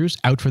 Mark Andrews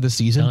out for the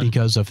season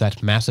because of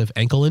that massive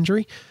ankle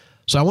injury.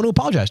 So I want to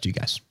apologize to you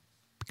guys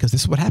because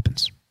this is what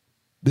happens.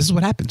 This is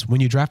what happens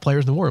when you draft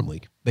players in the War Room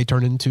League. They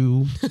turn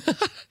into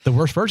the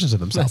worst versions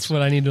of themselves. That's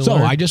what I need to learn.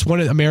 So I just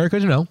wanted America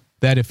to know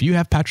that if you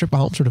have Patrick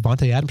Mahomes or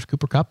Devontae Adams,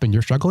 Cooper Kupp, and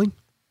you're struggling,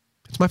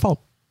 it's my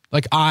fault.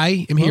 Like,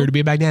 I am here to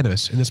be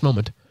magnanimous in this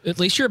moment. At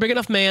least you're a big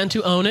enough man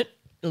to own it.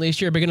 At least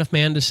you're a big enough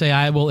man to say,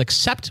 I will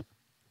accept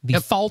the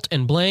fault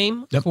and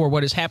blame for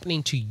what is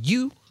happening to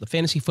you, the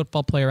fantasy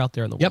football player out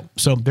there in the world.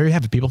 So there you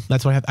have it, people.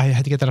 That's what I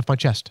had to get that off my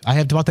chest. I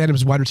have Devontae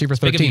Adams as wide receiver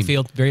 13. Big of you,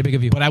 Field. Very big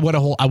of you. But I would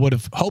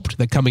have hoped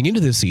that coming into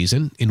this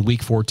season in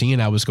week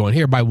 14, I was going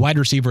here. My wide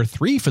receiver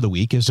 3 for the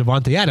week is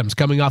Devontae Adams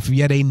coming off of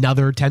yet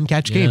another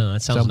 10-catch game. Yeah,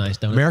 that sounds nice,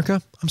 don't it?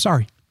 America, I'm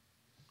sorry.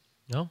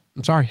 No?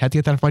 I'm sorry. Had to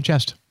get that off my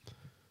chest.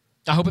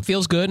 I hope it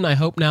feels good, and I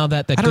hope now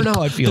that the I don't know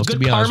how it feels, the to good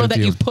be karma honest with that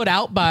you. you've put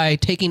out by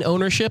taking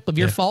ownership of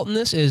your fault in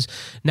this is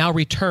now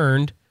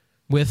returned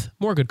with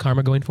more good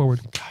karma going forward.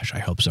 Gosh, I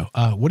hope so.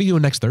 What are you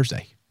doing next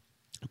Thursday?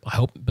 I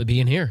hope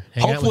being here.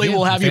 Hopefully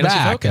we'll have you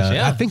back.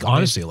 I think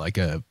honestly,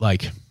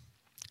 like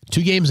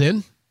 2 games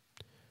in,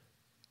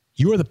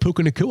 you are the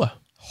Puka Nacua.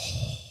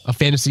 a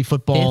fantasy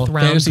football, fifth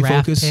round fantasy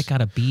draft focus pick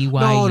out of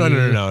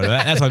BYU. No.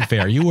 That's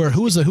unfair.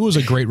 Who was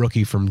a great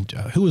rookie from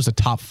who was a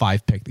top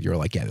 5 pick that you were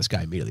like, yeah, this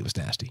guy immediately was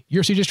nasty.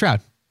 You're CJ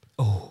Stroud.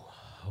 Oh,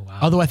 wow.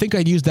 Although I think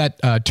I'd used that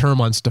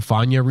term on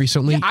Stefania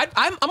recently. Yeah,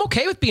 I'm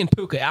okay with being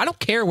Puka. I don't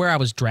care where I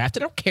was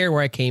drafted. I don't care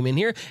where I came in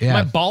here. Yeah. Am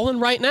I balling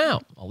right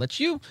now? I'll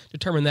let you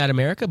determine that,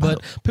 America.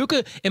 But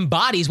Puka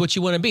embodies what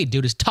you want to be.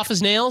 Dude is tough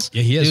as nails.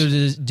 Yeah, he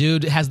is.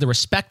 Dude has the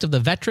respect of the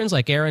veterans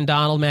like Aaron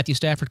Donald, Matthew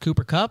Stafford,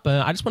 Cooper Kupp.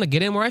 I just want to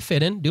get in where I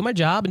fit in, do my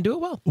job, and do it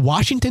well.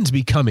 Washington's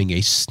becoming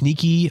a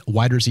sneaky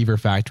wide receiver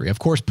factory. Of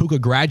course, Puka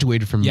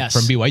graduated from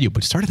BYU,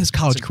 but started his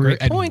college career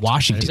at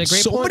Washington.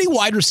 So many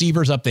wide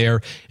receivers up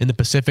there in the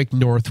Pacific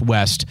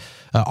Northwest.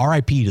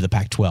 RIP to the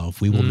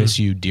Pac-12. We will miss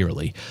you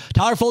dearly.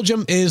 Tyler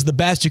Fulgham is the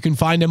best. You can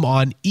find him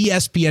on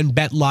ESPN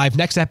Bet Live.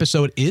 Next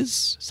episode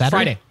is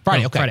Saturday?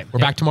 Friday. Okay. Friday. We're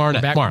back tomorrow.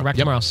 We're back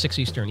tomorrow, 6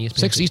 Eastern. ESPN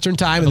 6 Eastern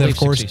time. And then, of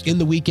course, in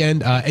the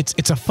weekend,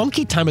 it's a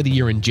funky time of the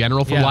year in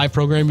general for live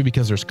programming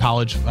because there's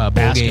college bowl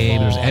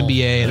game, there's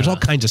NBA, there's all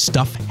kinds of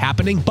stuff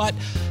happening. But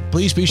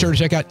please be sure to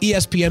check out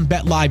ESPN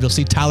Bet Live. You'll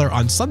see Tyler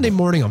on Sunday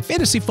morning on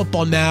Fantasy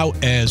Football Now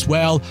as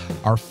well.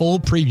 Our full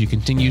preview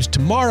continues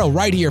tomorrow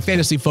right here,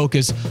 Fantasy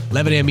Focus,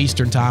 11 a.m.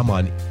 Eastern time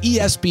on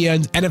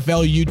ESPN's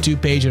NFL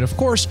YouTube page. And, of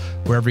course,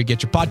 wherever you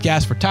get your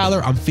podcast. For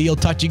Tyler, I'm Phil.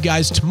 Touch you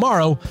guys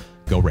tomorrow.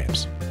 Go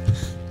Rams.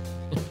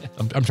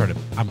 I'm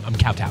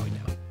kowtowing now.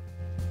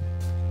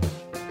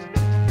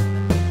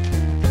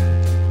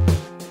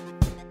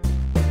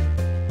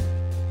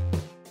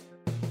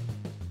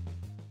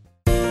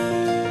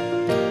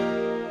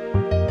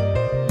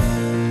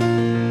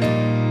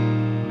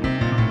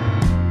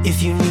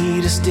 If you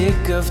need a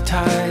stick of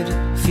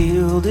Tide,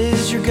 Field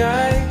is your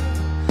guy.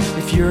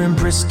 If you're in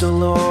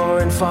Bristol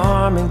or in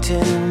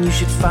Farmington, you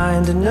should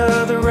find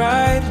another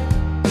ride.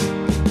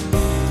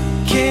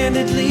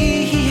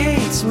 Candidly, he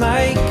hates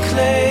Mike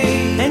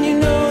Clay, and you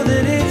know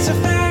that it's a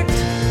fact.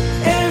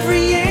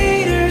 Every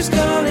Yater's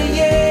gonna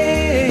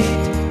Yate,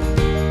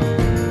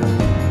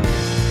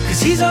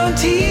 'cause he's on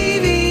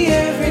TV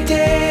every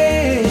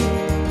day.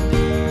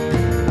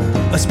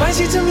 A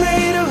spicy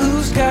tomato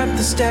who's got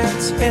the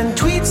stats and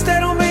tweets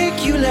that'll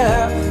make you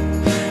laugh.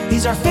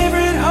 He's our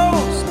favorite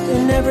host,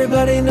 and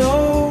everybody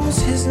knows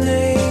his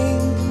name.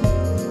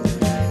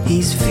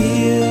 He's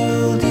Field.